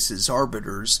place as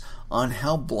arbiters on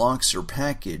how blocks are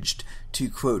packaged to,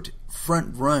 quote,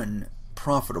 front-run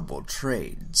profitable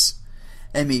trades.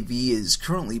 MEV is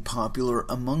currently popular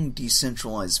among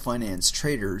decentralized finance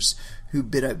traders who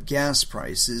bid up gas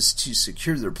prices to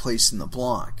secure their place in the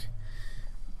block.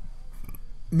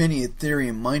 Many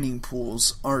Ethereum mining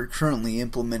pools are currently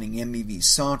implementing MEV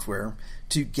software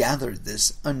to gather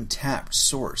this untapped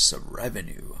source of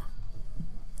revenue.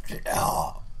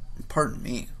 Oh, pardon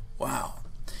me. Wow.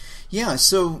 Yeah,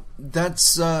 so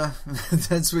that's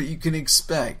what you can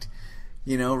expect.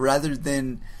 You know, rather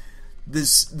than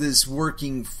this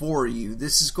working for you.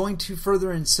 This is going to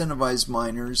further incentivize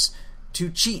miners to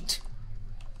cheat.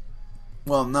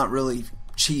 Well, not really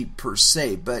cheat per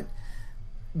se, but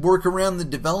work around the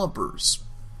developers.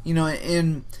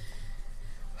 And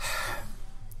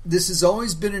this has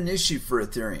always been an issue for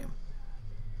Ethereum.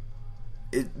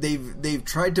 They've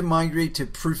tried to migrate to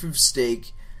proof of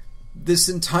stake this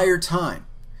entire time.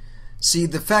 See,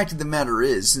 the fact of the matter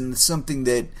is, and something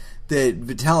that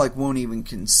Vitalik won't even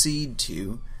concede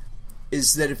to,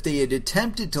 is that if they had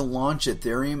attempted to launch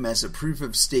Ethereum as a proof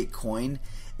of stake coin,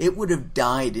 it would have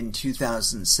died in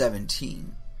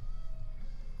 2017.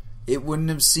 It wouldn't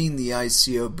have seen the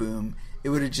ICO boom. It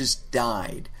would have just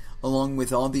died, along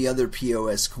with all the other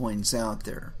POS coins out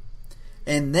there.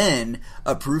 And then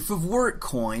a proof of work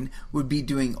coin would be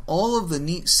doing all of the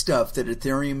neat stuff that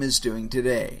Ethereum is doing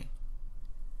today.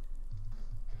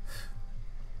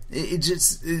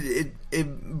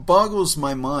 It boggles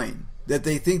my mind that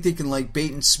they think they can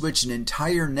bait and switch an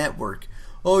entire network.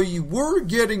 Oh, you were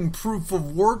getting proof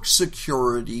of work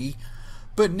security,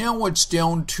 but now it's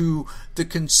down to the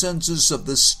consensus of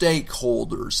the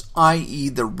stakeholders, i.e.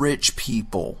 the rich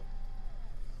people.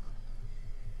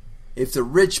 If the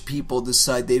rich people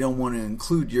decide they don't want to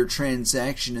include your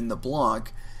transaction in the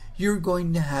block, you're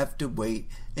going to have to wait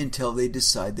until they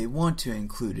decide they want to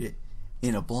include it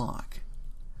in a block.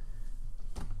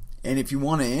 And if you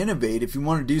want to innovate, if you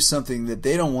want to do something that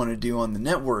they don't want to do on the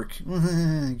network,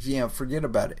 yeah, forget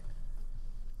about it.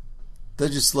 They'll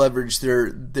just leverage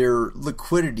their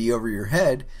liquidity over your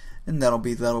head, and that'll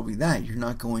be that. You're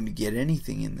not going to get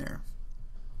anything in there.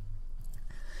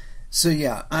 So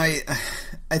yeah, I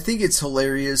think it's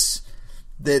hilarious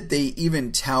that they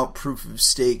even tout proof of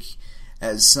stake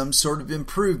as some sort of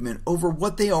improvement over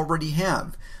what they already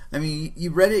have. I mean, you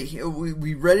read it.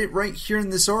 We read it right here in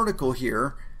this article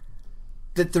here,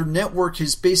 that their network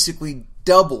has basically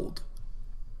doubled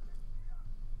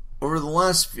over the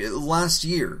last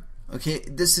year. Okay,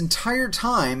 this entire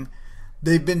time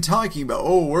they've been talking about,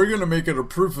 oh, we're going to make it a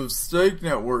proof of stake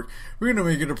network. We're going to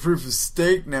make it a proof of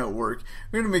stake network.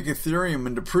 We're going to make Ethereum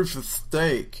into proof of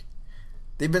stake.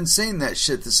 They've been saying that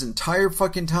shit this entire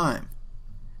fucking time.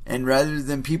 And rather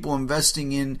than people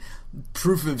investing in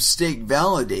proof of stake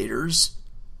validators,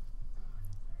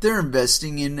 they're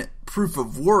investing in proof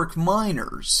of work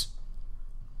miners.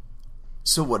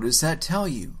 So what does that tell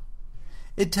you?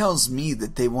 It tells me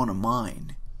that they want to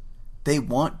mine. They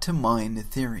want to mine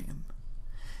Ethereum.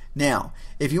 Now,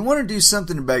 if you want to do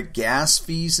something about gas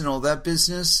fees and all that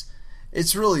business,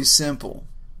 it's really simple.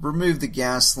 Remove the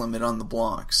gas limit on the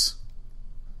blocks.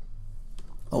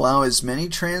 Allow as many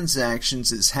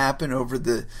transactions as happen over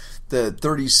the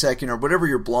 30-second or whatever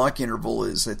your block interval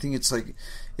is. I think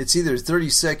it's either 30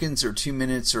 seconds or 2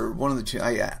 minutes or one of the two.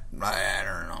 I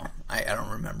don't know. I don't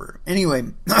remember. Anyway,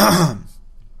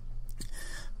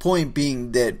 point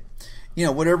being that,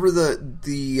 whatever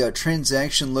the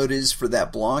transaction load is for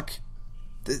that block,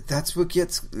 that's what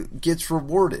gets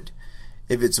rewarded.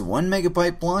 If it's a 1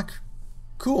 megabyte block,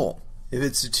 cool. If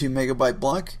it's a 2 megabyte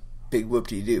block, big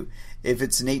whoop-de-doo. If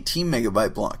it's an 18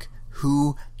 megabyte block,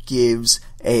 who gives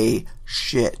a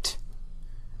shit?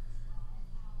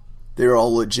 They're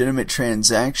all legitimate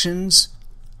transactions.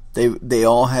 They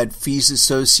all had fees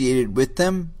associated with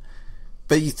them.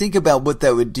 But you think about what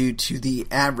that would do to the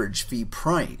average fee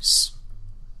price.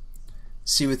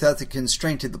 See, without the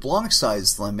constraint of the block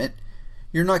size limit,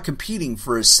 you're not competing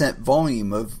for a set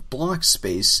volume of block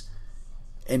space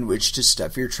in which to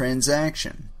stuff your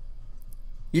transaction.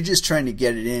 You're just trying to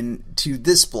get it into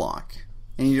this block.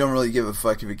 And you don't really give a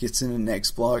fuck if it gets in the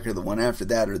next block or the one after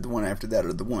that or the one after that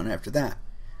or the one after that.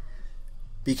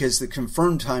 Because the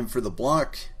confirmed time for the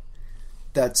block,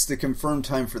 that's the confirmed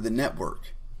time for the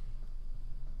network.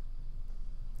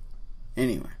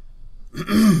 Anyway.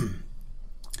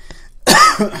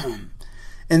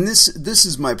 And this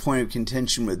is my point of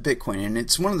contention with Bitcoin, and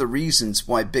it's one of the reasons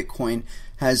why Bitcoin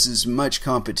has as much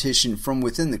competition from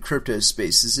within the crypto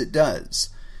space as it does.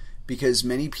 Because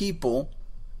many people,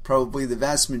 probably the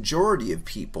vast majority of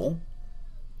people,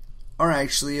 are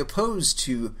actually opposed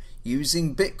to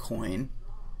using Bitcoin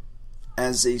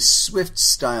as a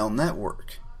Swift-style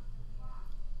network,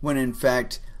 when in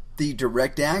fact the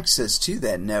direct access to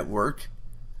that network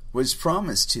was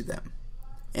promised to them,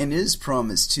 and is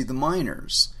promised to the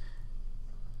miners.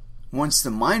 Once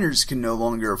the miners can no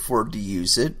longer afford to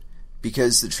use it,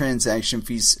 because the transaction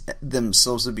fees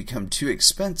themselves have become too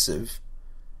expensive,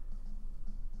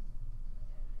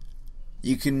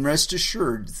 you can rest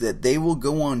assured that they will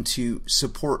go on to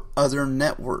support other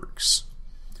networks.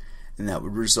 And that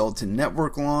would result in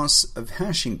network loss of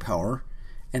hashing power,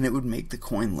 and it would make the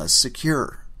coin less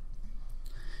secure.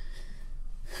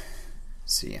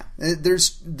 So yeah,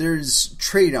 there's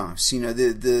trade-offs. You know,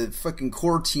 the fucking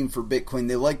core team for Bitcoin,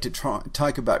 they like to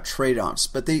talk about trade-offs,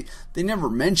 but they never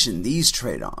mention these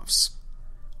trade-offs.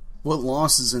 What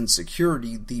losses in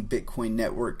security the Bitcoin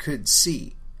network could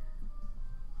see.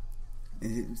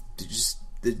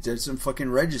 It doesn't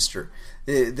fucking register.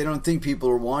 They don't think people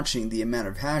are watching the amount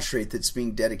of hash rate that's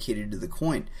being dedicated to the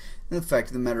coin. And the fact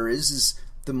of the matter is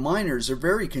the miners are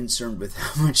very concerned with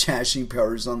how much hashing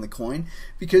power is on the coin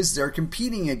because they're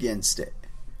competing against it.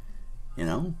 You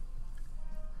know?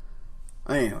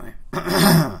 Anyway.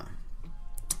 I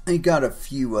got a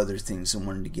few other things I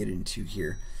wanted to get into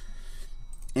here.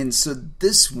 And so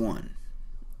this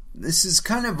is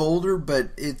kind of older, but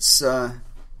it's kind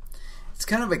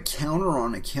of a counter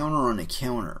on a counter on a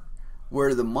counter,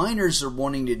 where the miners are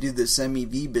wanting to do this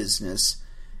MEV business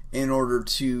in order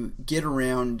to get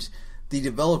around the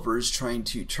developers trying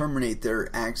to terminate their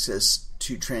access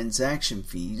to transaction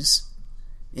fees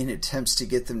in attempts to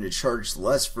get them to charge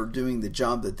less for doing the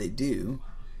job that they do,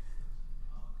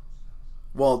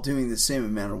 while doing the same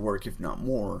amount of work, if not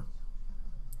more.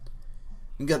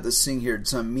 We got this thing here,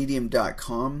 it's on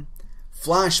medium.com.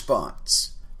 Flashbots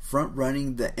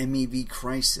front-running the MEV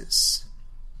crisis.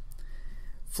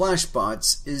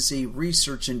 Flashbots is a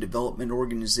research and development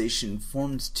organization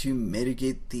formed to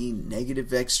mitigate the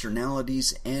negative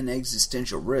externalities and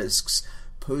existential risks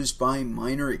posed by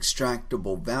miner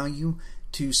extractable value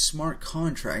to smart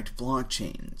contract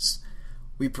blockchains.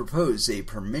 We propose a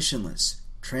permissionless,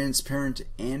 transparent,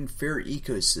 and fair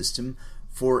ecosystem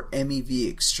for MEV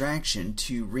extraction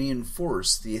to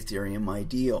reinforce the Ethereum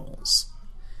ideals.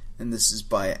 And this is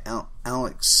by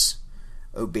Alex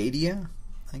Obadia,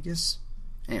 I guess.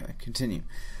 Anyway, continue.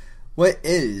 What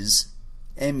is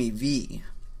MEV?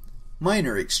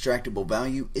 Miner extractable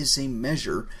value is a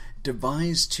measure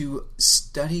devised to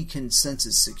study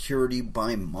consensus security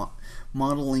by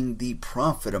modeling the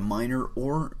profit a miner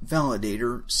or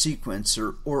validator,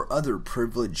 sequencer, or other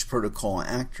privileged protocol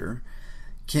actor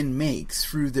can make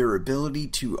through their ability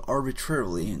to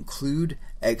arbitrarily include,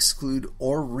 exclude,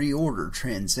 or reorder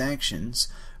transactions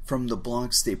from the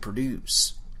blocks they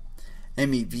produce.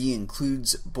 MEV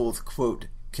includes both, quote,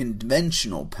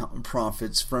 conventional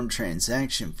profits from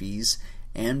transaction fees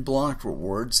and block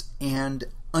rewards, and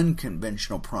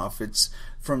unconventional profits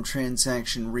from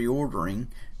transaction reordering,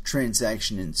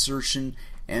 transaction insertion,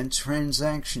 and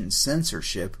transaction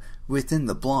censorship within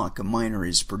the block a miner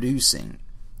is producing.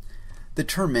 The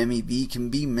term MEV can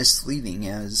be misleading,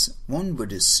 as one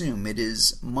would assume it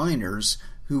is miners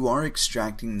who are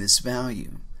extracting this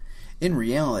value. In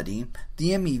reality, the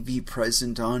MEV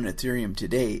present on Ethereum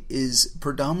today is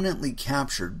predominantly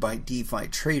captured by DeFi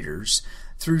traders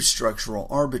through structural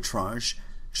arbitrage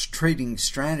trading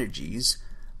strategies.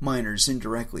 Miners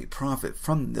indirectly profit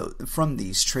from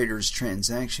these traders'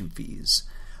 transaction fees.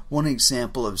 One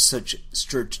example of such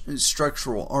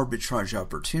structural arbitrage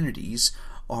opportunities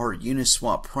are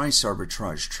Uniswap price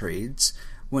arbitrage trades.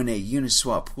 When a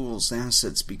Uniswap pool's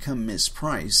assets become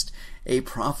mispriced, a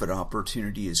profit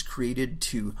opportunity is created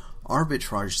to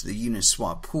arbitrage the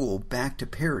Uniswap pool back to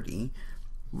parity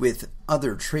with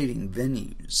other trading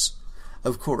venues.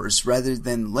 Of course, rather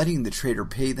than letting the trader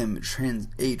pay them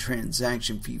a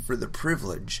transaction fee for the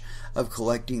privilege of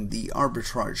collecting the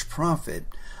arbitrage profit,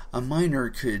 a miner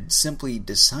could simply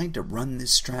decide to run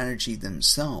this strategy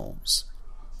themselves.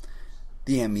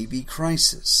 The MEV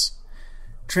crisis.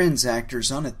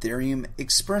 Transactors on Ethereum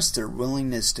express their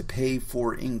willingness to pay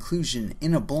for inclusion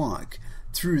in a block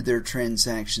through their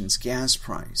transaction's gas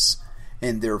price,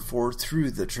 and therefore through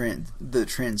the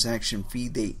transaction fee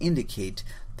they indicate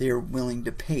they are willing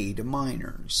to pay to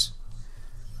miners.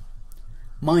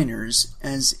 Miners,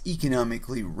 as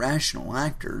economically rational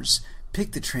actors,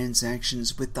 pick the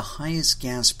transactions with the highest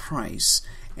gas price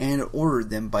and order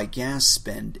them by gas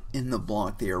spend in the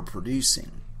block they are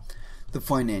producing. The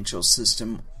financial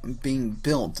system being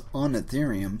built on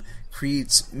Ethereum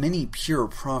creates many pure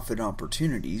profit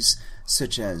opportunities,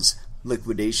 such as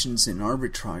liquidations and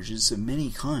arbitrages of many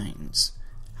kinds.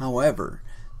 However,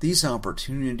 these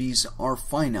opportunities are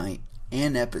finite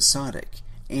and episodic,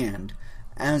 and,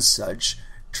 as such,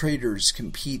 traders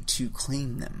compete to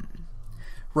claim them.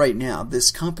 Right now,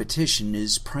 this competition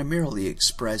is primarily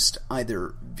expressed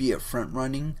either via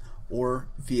front-running or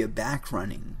via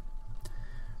back-running.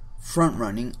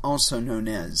 Front-running, also known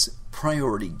as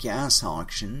priority gas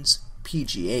auctions,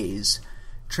 PGAs,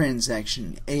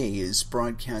 transaction A is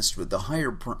broadcast with a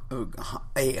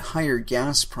higher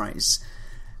gas price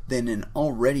than an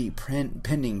already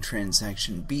pending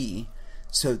transaction B,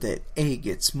 so that A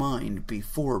gets mined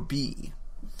before B.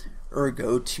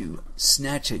 ergo to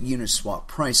snatch a Uniswap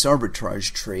price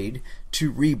arbitrage trade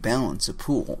to rebalance a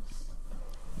pool.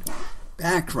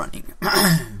 Backrunning.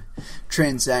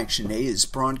 Transaction A is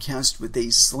broadcast with a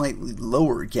slightly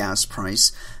lower gas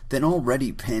price than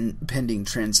already pending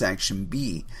transaction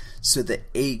B, so that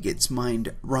A gets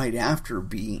mined right after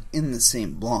B in the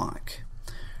same block.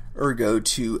 Ergo,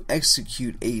 to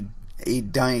execute a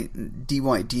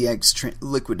DYDX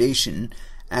liquidation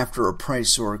after a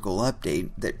price oracle update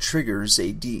that triggers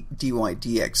a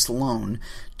DYDX loan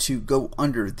to go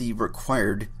under the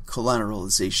required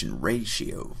collateralization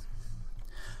ratio.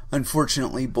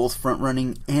 Unfortunately, both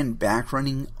front-running and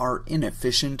back-running are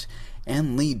inefficient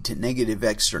and lead to negative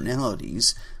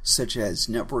externalities such as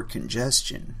network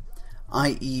congestion,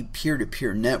 i.e.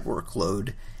 peer-to-peer network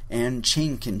load, and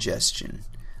chain congestion,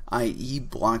 i.e.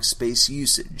 block space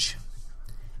usage.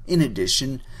 In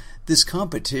addition, this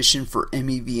competition for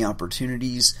MEV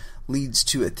opportunities leads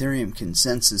to Ethereum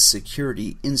consensus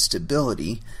security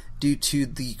instability due to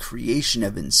the creation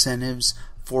of incentives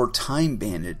for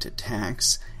time-banded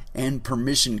attacks and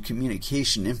permissioned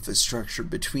communication infrastructure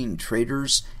between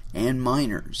traders and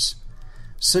miners.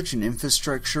 Such an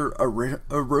infrastructure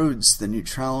erodes the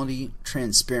neutrality,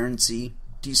 transparency,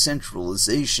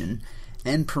 decentralization,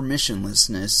 and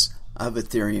permissionlessness of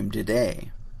Ethereum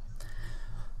today.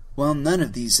 While none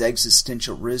of these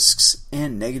existential risks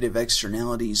and negative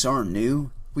externalities are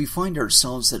new, we find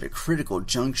ourselves at a critical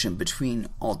junction between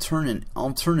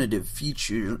alternative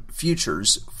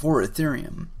futures for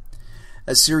Ethereum.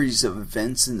 A series of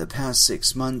events in the past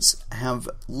 6 months have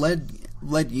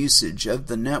led usage of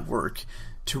the network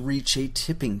to reach a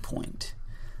tipping point.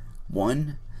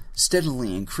 1.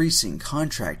 Steadily increasing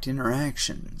contract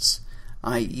interactions,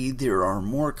 i.e. there are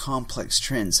more complex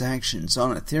transactions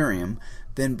on Ethereum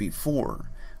than before,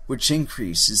 which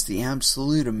increases the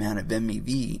absolute amount of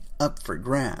MEV up for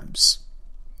grabs.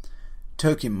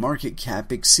 Token market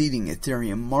cap exceeding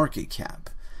Ethereum market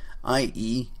cap,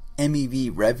 i.e.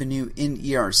 MEV revenue in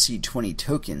ERC20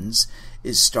 tokens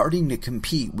is starting to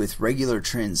compete with regular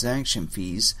transaction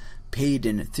fees paid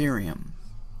in Ethereum.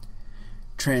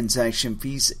 Transaction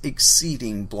fees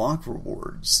exceeding block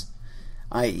rewards,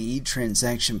 i.e.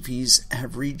 transaction fees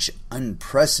have reached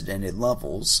unprecedented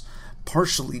levels,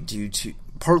 partly due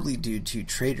to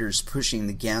traders pushing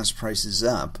the gas prices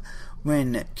up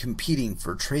when competing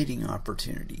for trading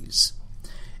opportunities.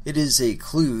 It is a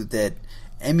clue that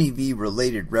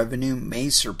MEV-related revenue may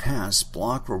surpass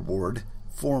block reward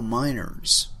for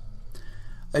miners.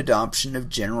 Adoption of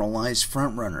generalized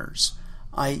frontrunners,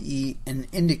 i.e. an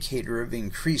indicator of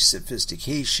increased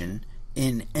sophistication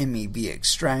in MEV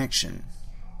extraction.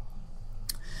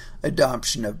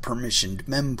 Adoption of permissioned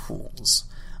mempools,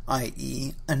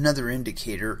 i.e. another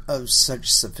indicator of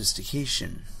such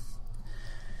sophistication.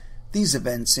 These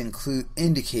events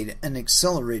indicate an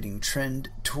accelerating trend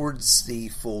towards the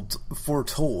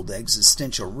foretold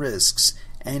existential risks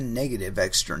and negative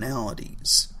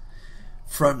externalities.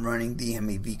 Front-running the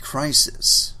MEV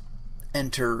crisis.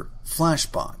 Enter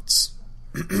Flashbots.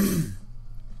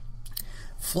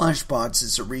 Flashbots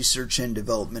is a research and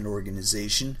development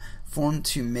organization formed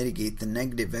to mitigate the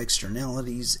negative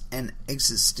externalities and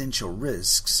existential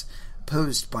risks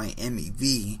posed by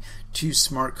MEV to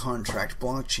smart contract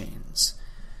blockchains.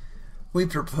 We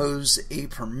propose a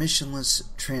permissionless,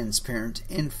 transparent,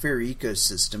 and fair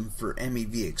ecosystem for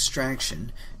MEV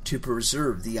extraction to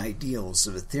preserve the ideals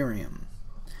of Ethereum.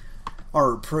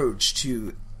 Our approach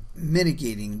to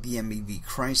mitigating the MEV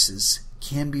crisis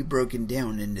can be broken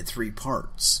down into 3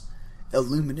 parts.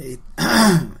 Illuminate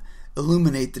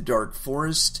the dark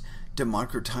forest,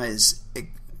 democratize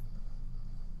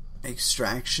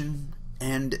extraction,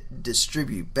 and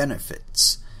distribute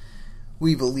benefits.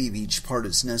 We believe each part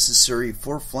is necessary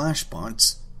for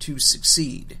Flashbots to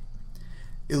succeed.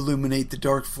 Illuminate the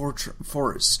dark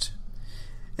forest.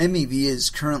 MEV is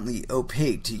currently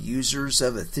opaque to users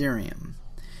of Ethereum.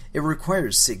 It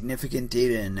requires significant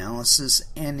data analysis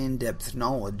and in-depth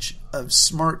knowledge of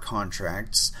smart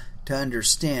contracts to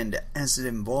understand, as it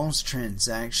involves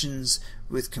transactions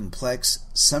with complex,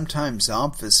 sometimes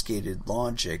obfuscated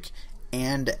logic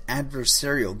and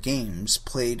adversarial games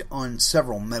played on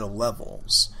several meta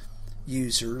levels: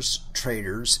 users,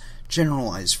 traders,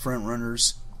 generalized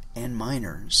frontrunners, and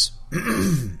miners.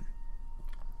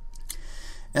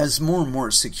 As more and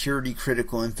more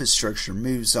security-critical infrastructure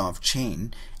moves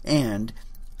off-chain, and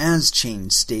as chain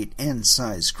state and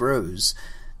size grows,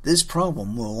 this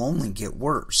problem will only get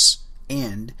worse,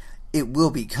 and it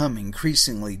will become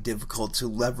increasingly difficult to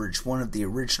leverage one of the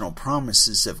original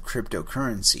promises of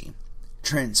cryptocurrency: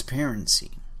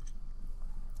 transparency.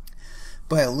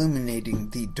 By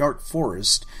illuminating the dark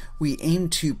forest, we aim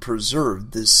to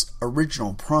preserve this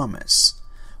original promise.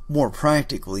 More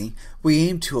practically, we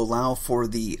aim to allow for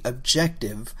the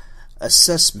objective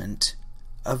assessment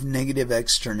of negative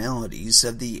externalities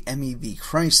of the MEV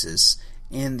crisis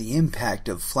and the impact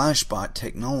of flashbot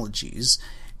technologies,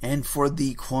 and for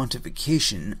the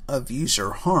quantification of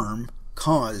user harm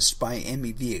caused by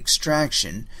MEV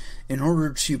extraction in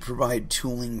order to provide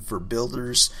tooling for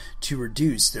builders to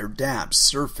reduce their dApps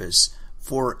surface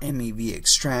for MEV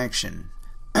extraction.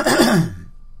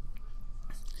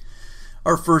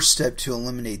 Our first step to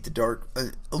illuminate the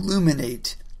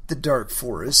dark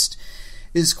forest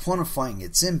is quantifying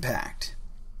its impact.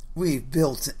 We've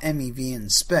built MEV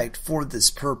Inspect for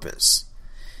this purpose.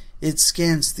 It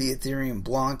scans the Ethereum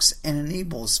blocks and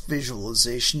enables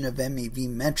visualization of MEV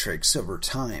metrics over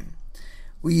time.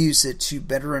 We use it to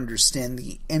better understand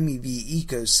the MEV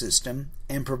ecosystem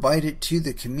and provide it to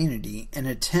the community in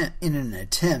an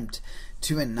attempt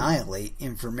to annihilate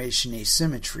information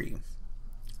asymmetry.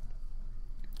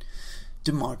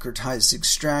 Democratized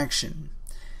extraction.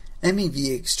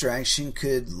 MEV extraction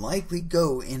could likely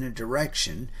go in a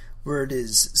direction where it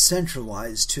is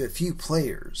centralized to a few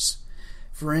players.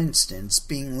 For instance,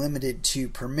 being limited to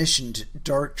permissioned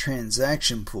dark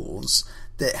transaction pools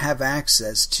that have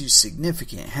access to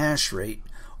significant hash rate,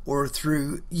 or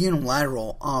through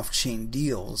unilateral off-chain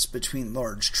deals between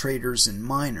large traders and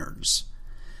miners.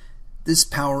 This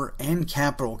power and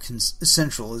capital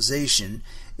centralization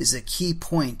is a key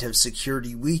point of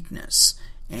security weakness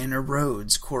and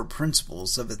erodes core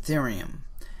principles of Ethereum,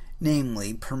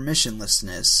 namely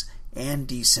permissionlessness and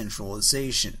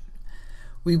decentralization.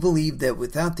 We believe that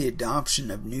without the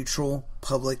adoption of neutral,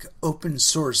 public,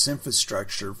 open-source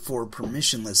infrastructure for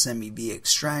permissionless MEV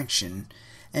extraction,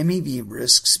 MEV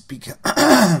risks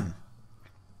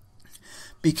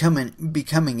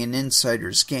becoming an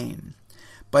insider's game.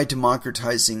 By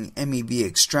democratizing MEV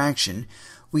extraction,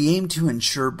 we aim to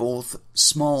ensure both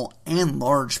small and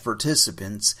large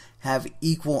participants have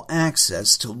equal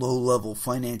access to low-level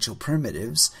financial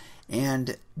primitives,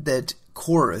 and that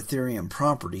core Ethereum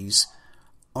properties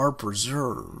are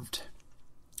preserved.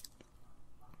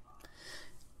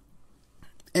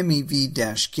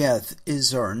 MEV-Geth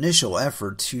is our initial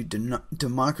effort to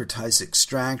democratize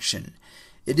extraction.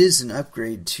 It is an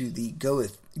upgrade to the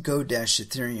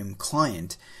Go-Ethereum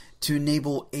client to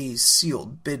enable a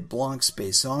sealed bid block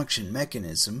space auction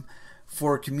mechanism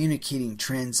for communicating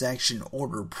transaction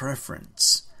order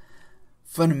preference.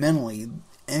 Fundamentally,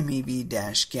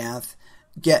 MEV-Geth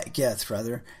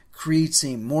creates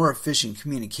a more efficient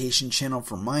communication channel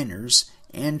for miners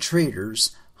and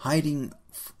traders hiding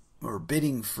or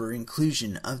bidding for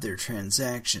inclusion of their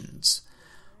transactions.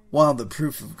 While the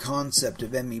proof of concept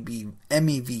of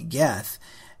MEV-Geth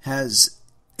has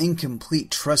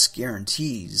incomplete trust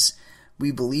guarantees,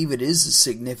 we believe it is a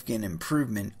significant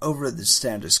improvement over the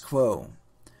status quo.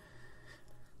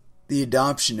 The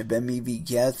adoption of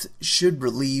MEV-Geth should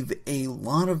relieve a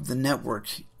lot of the network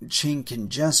chain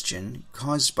congestion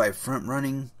caused by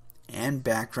front-running and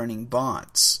back-running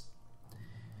bots.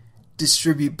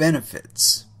 Distribute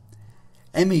benefits.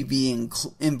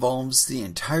 MEV involves the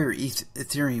entire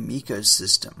Ethereum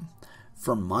ecosystem,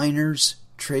 from miners,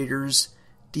 traders,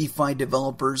 DeFi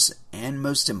developers, and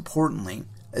most importantly,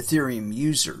 Ethereum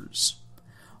users.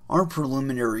 Our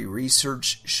preliminary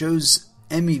research shows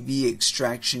MEV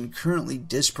extraction currently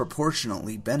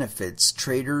disproportionately benefits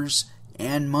traders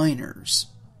and miners.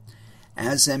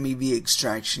 As MEV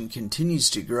extraction continues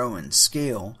to grow and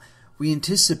scale, we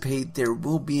anticipate there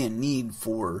will be a need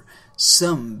for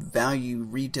some value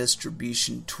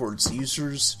redistribution towards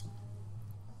users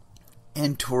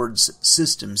and towards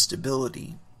system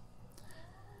stability.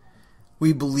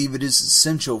 We believe it is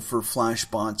essential for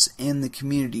Flashbots and the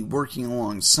community working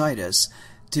alongside us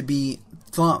to be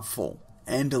thoughtful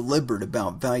and deliberate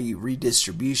about value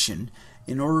redistribution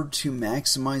in order to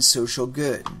maximize social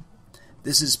good.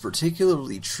 This is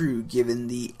particularly true given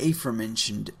the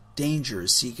aforementioned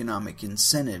dangerous economic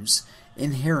incentives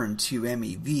inherent to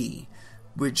MEV,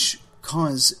 which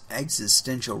cause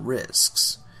existential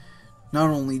risks. Not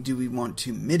only do we want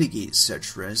to mitigate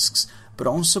such risks, but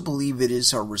also believe it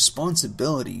is our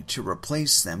responsibility to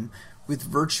replace them with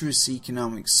virtuous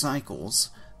economic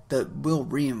cycles that will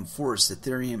reinforce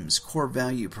Ethereum's core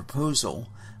value proposal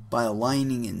by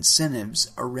aligning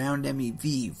incentives around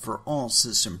MEV for all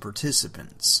system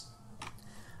participants.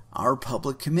 Our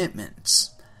public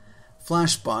commitments.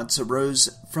 Flashbots arose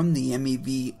from the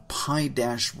MEV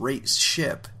Pi-Rate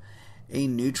ship, a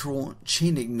neutral,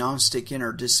 chain-agnostic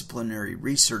interdisciplinary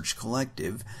research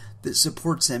collective that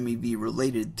supports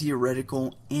MEV-related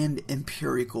theoretical and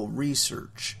empirical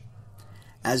research.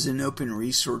 As an open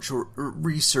research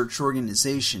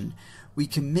organization, we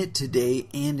commit today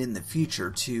and in the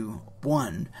future to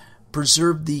 1.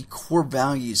 Preserve the core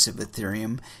values of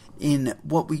Ethereum in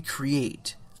what we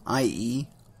create, i.e.,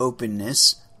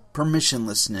 openness,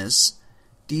 permissionlessness,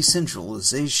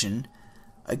 decentralization,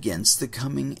 against the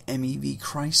coming MEV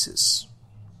crisis.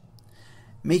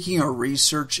 Making our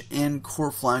research and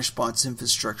core Flashbots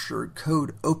infrastructure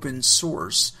code open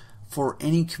source for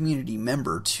any community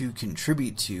member to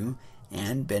contribute to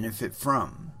and benefit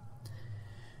from.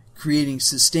 Creating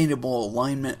sustainable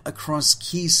alignment across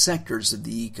key sectors of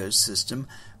the ecosystem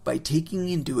by taking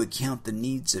into account the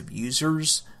needs of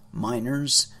users,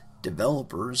 miners,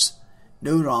 developers,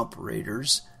 node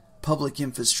operators, public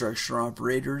infrastructure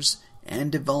operators,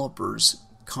 and developers,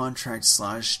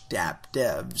 contract/dApp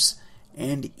devs,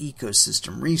 and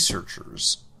ecosystem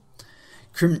researchers.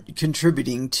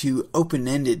 Contributing to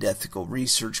open-ended ethical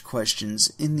research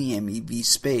questions in the MEV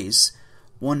space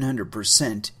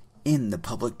 100% in the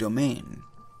public domain.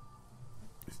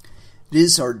 It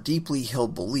is our deeply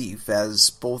held belief as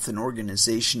both an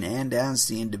organization and as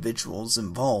the individuals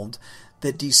involved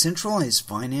that decentralized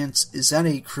finance is at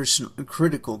a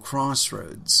critical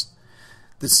crossroads.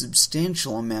 The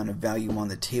substantial amount of value on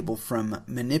the table from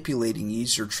manipulating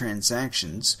user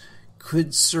transactions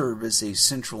could serve as a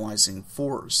centralizing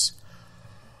force.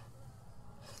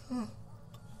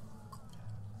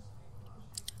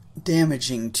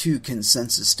 Damaging to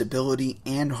consensus stability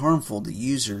and harmful to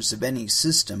users of any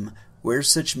system where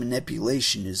such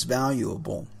manipulation is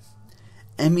valuable.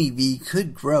 MEV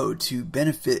could grow to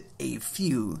benefit a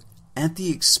few at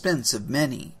the expense of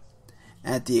many,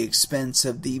 at the expense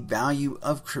of the value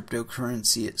of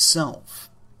cryptocurrency itself.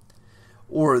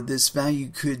 Or this value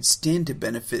could stand to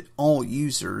benefit all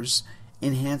users,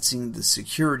 enhancing the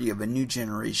security of a new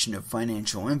generation of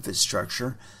financial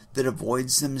infrastructure that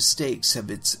avoids the mistakes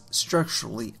of its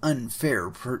structurally unfair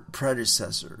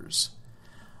predecessors.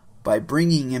 By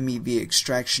bringing MEV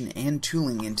extraction and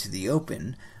tooling into the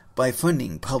open, by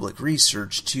funding public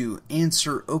research to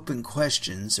answer open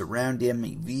questions around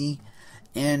MEV,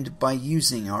 and by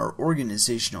using our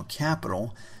organizational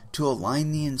capital to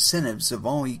align the incentives of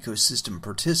all ecosystem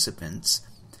participants,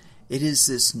 it is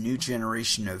this new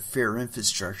generation of fair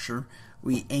infrastructure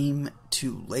we aim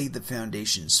to lay the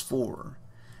foundations for.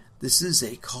 This is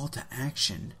a call to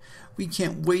action. We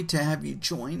can't wait to have you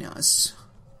join us.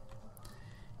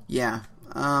 Yeah,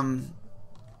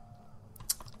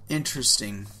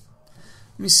 interesting.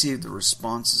 Let me see the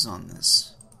responses on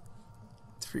this.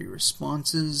 3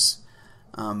 responses.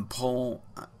 Paul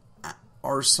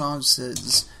Arsov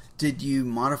says, did you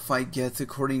modify Geth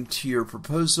according to your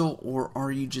proposal, or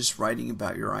are you just writing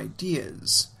about your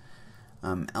ideas?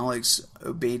 Alex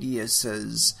Obadia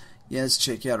says, yes,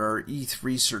 check out our ETH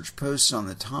research post on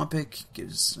the topic.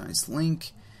 Gives a nice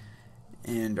link.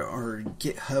 And our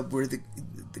GitHub where the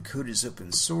code is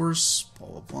open source. Blah,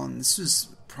 blah, blah. This was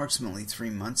approximately 3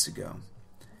 months ago.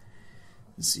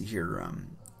 Let's see here.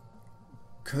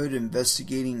 Code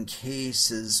investigating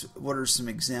cases. What are some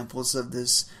examples of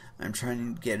this? I'm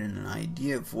trying to get an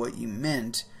idea of what you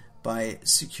meant by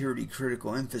security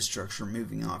critical infrastructure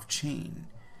moving off chain.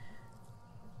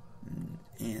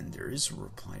 And there is a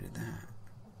reply to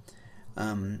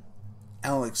that.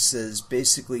 Alex says,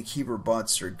 basically keyboard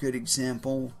bots are a good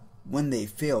example. When they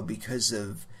fail because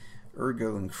of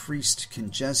ergo increased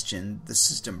congestion, the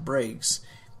system breaks,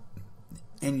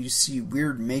 and you see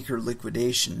weird maker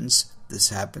liquidations. This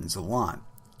happens a lot.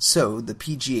 So the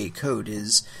PGA code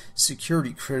is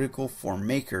security critical for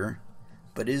maker,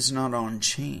 but is not on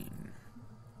chain.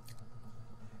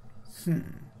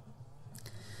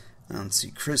 Let's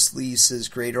see. Chris Lee says,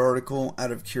 great article.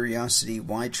 Out of curiosity,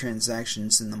 why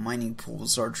transactions in the mining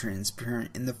pools are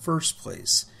transparent in the first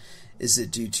place? Is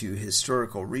it due to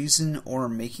historical reason, or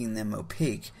making them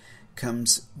opaque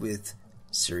comes with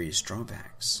serious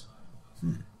drawbacks?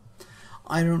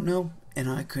 I don't know, and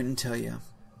I couldn't tell you.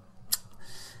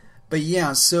 But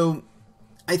yeah, so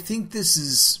I think this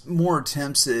is more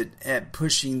attempts at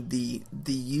pushing the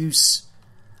use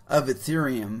of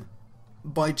Ethereum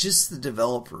by just the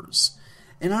developers.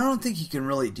 And I don't think you can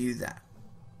really do that.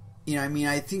 You know, I mean,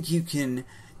 I think you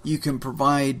can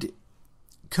provide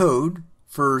code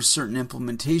for certain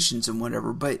implementations and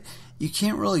whatever, but you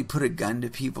can't really put a gun to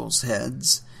people's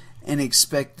heads and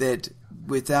expect that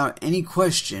without any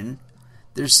question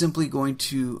they're simply going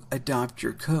to adopt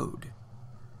your code.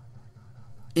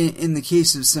 In the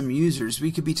case of some users,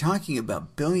 we could be talking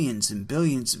about billions and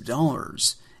billions of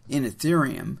dollars in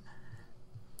Ethereum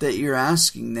that you're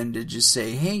asking them to just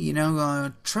say, hey,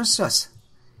 trust us.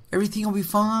 Everything will be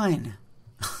fine.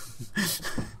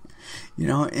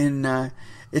 And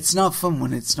it's not fun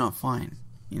when it's not fine.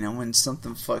 When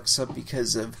something fucks up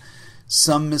because of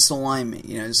some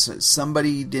misalignment.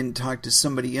 Somebody didn't talk to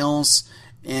somebody else,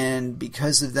 and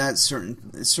because of that,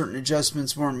 certain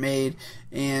adjustments weren't made,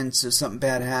 and so something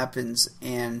bad happens,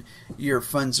 and your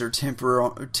funds are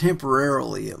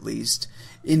temporarily, at least,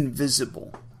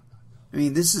 invisible. I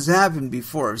mean, this has happened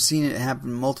before. I've seen it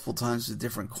happen multiple times with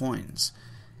different coins.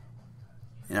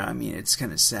 It's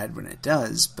kind of sad when it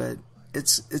does, but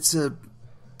it's a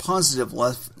positive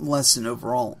lesson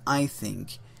overall, I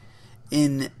think,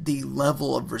 in the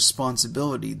level of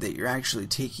responsibility that you're actually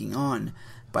taking on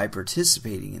by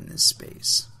participating in this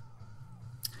space.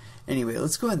 Anyway,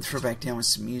 let's go ahead and throw back down with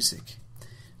some music.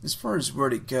 As far as where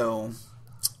to go,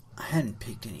 I hadn't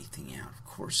picked anything out, of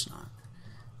course not.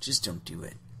 Just don't do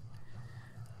it.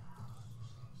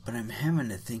 But I'm having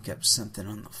to think up something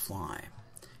on the fly.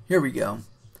 Here we go.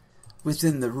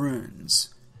 Within the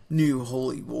Runes, New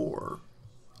Holy War,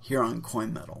 here on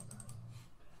Coin Metal.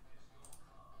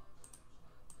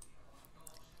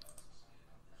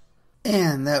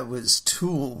 And that was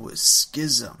Tool with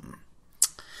Schism.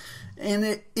 And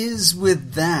it is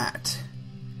with that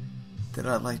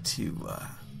I'd like to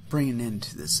bring an end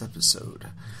to this episode.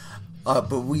 But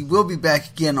we will be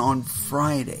back again on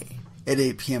Friday at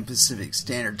 8 p.m. Pacific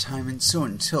Standard Time. And so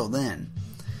until then,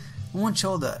 I want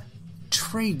y'all to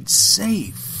trade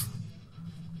safe.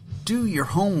 Do your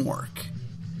homework.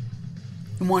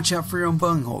 And watch out for your own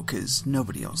bunghole, because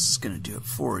nobody else is going to do it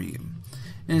for you.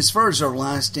 And as far as our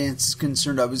last dance is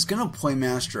concerned, I was going to play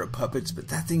Master of Puppets, but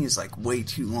that thing is like way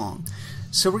too long.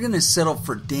 So we're going to settle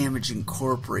for Damage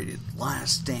Incorporated,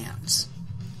 Last Dance,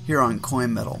 here on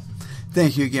Coin Metal.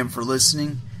 Thank you again for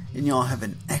listening, and y'all have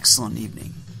an excellent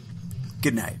evening.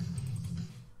 Good night.